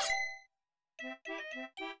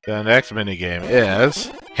 The next minigame is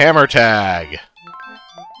Hammer Tag.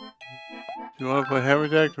 You want to play Hammer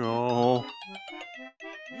Tag? No.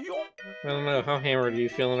 I don't know, how hammered are you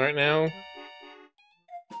feeling right now?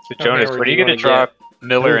 So, How Jonas, hammered what are do you you gonna wanna drop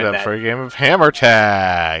Miller Who's in up that? for a game of Hammer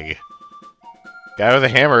Tag. Guy with a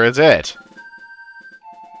hammer is it.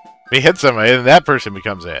 If he hits somebody, then that person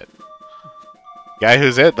becomes it. Guy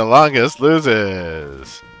who's it the longest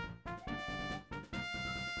loses.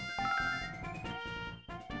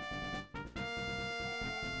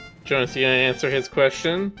 Jonas, you gonna answer his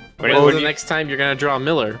question? What When's would the you- next time you're gonna draw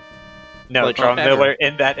Miller? No, Like, draw ever. Miller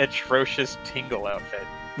in that atrocious Tingle outfit.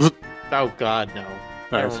 Oh god, no.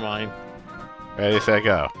 Nice. Never mind. Ready, set,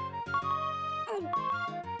 go.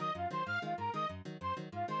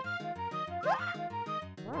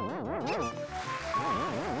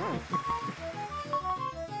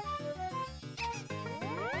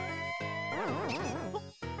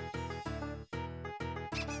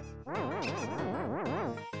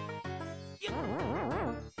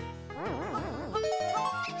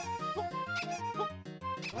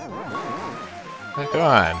 Oh, come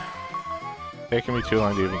on. Taking me too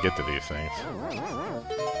long to even get to these things.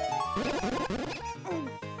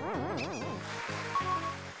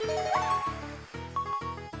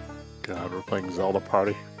 God, we're playing Zelda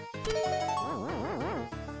Party.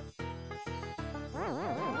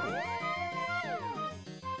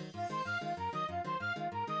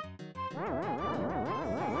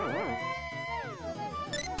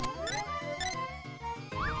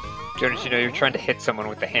 Jonas, you know you're trying to hit someone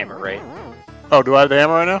with the hammer, right? Oh, do I have the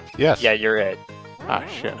hammer right now? Yes. Yeah, you're it. Ah,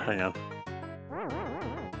 shit. Hang on.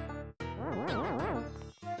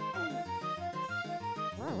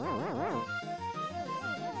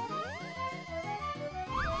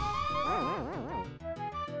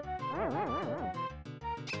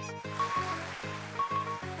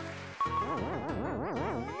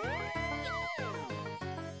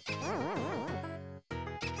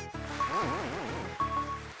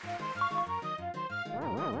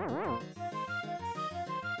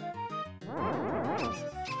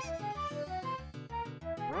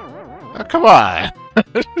 Oh, come on.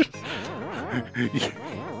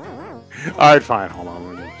 Alright, fine. Hold on.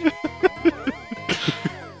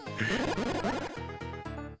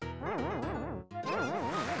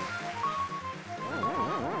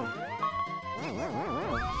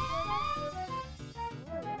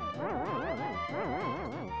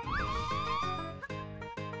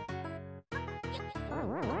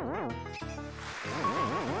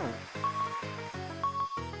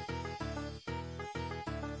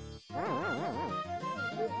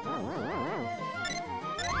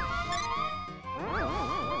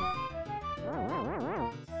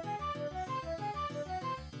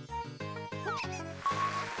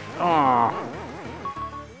 Aw.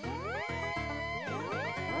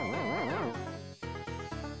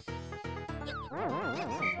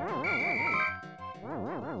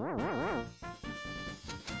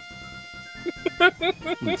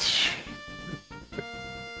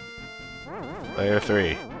 Layer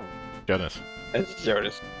 3. Jonas. That's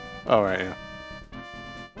Jonas. All right. Yeah.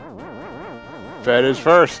 Fed is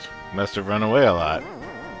first. Must have run away a lot.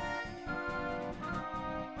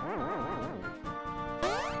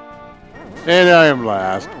 And I am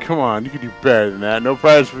last. Come on, you can do better than that. No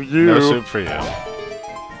prize for you. No soup for you.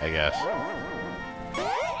 I guess.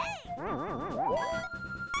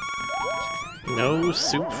 No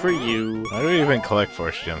soup for you. Why do we even collect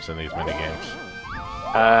force gems in these minigames?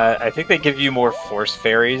 I think they give you more force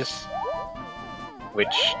fairies, which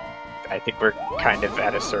I think we're kind of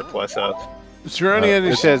at a surplus of. Serenian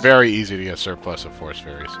It's says very easy to get a surplus of force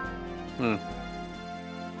fairies.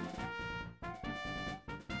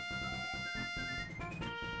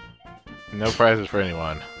 No prizes for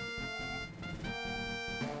anyone.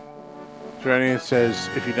 Serenian says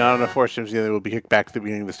if you not enough force gems, they will be kicked back to the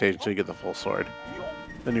beginning of the stage until you get the full sword.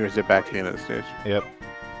 Then you zip back to the end of the stage. Yep.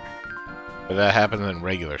 But that happens in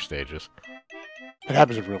regular stages. It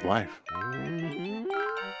happens in real life.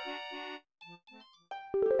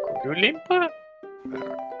 Limpa?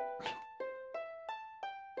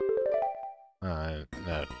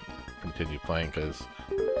 No, continue playing because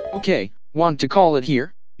Okay, want to call it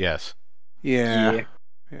here? yes. Yeah.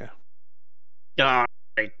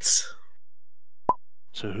 Alright.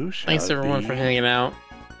 So who shall Thanks it everyone be? for hanging out.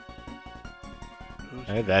 Who's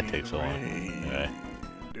Why did that gonna take so long? reign? Anyway.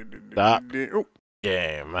 Stop. Oh,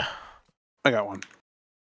 Game. I got one.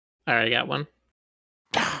 Alright, I got one.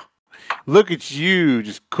 Look at you,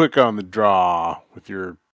 just quick on the draw with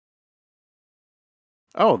your.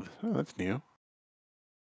 Oh, that's new.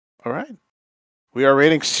 All right. We are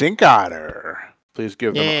rating Sink Otter. Please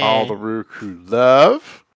give them all the Roo Crew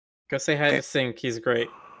love. Go say hi to Sync, he's great.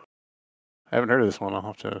 I haven't heard of this one.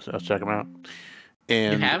 I'll check him out.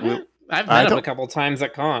 And You haven't? I've I met him a don't- couple times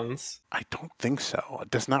at cons. I don't think so.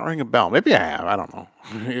 It does not ring a bell. Maybe I have. I don't know.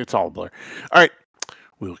 It's all a blur. All right.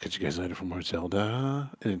 We'll catch you guys later for more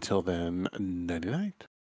Zelda. And until then, nighty night.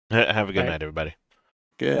 Have a good Bye. night, everybody.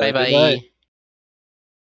 Good. Bye bye.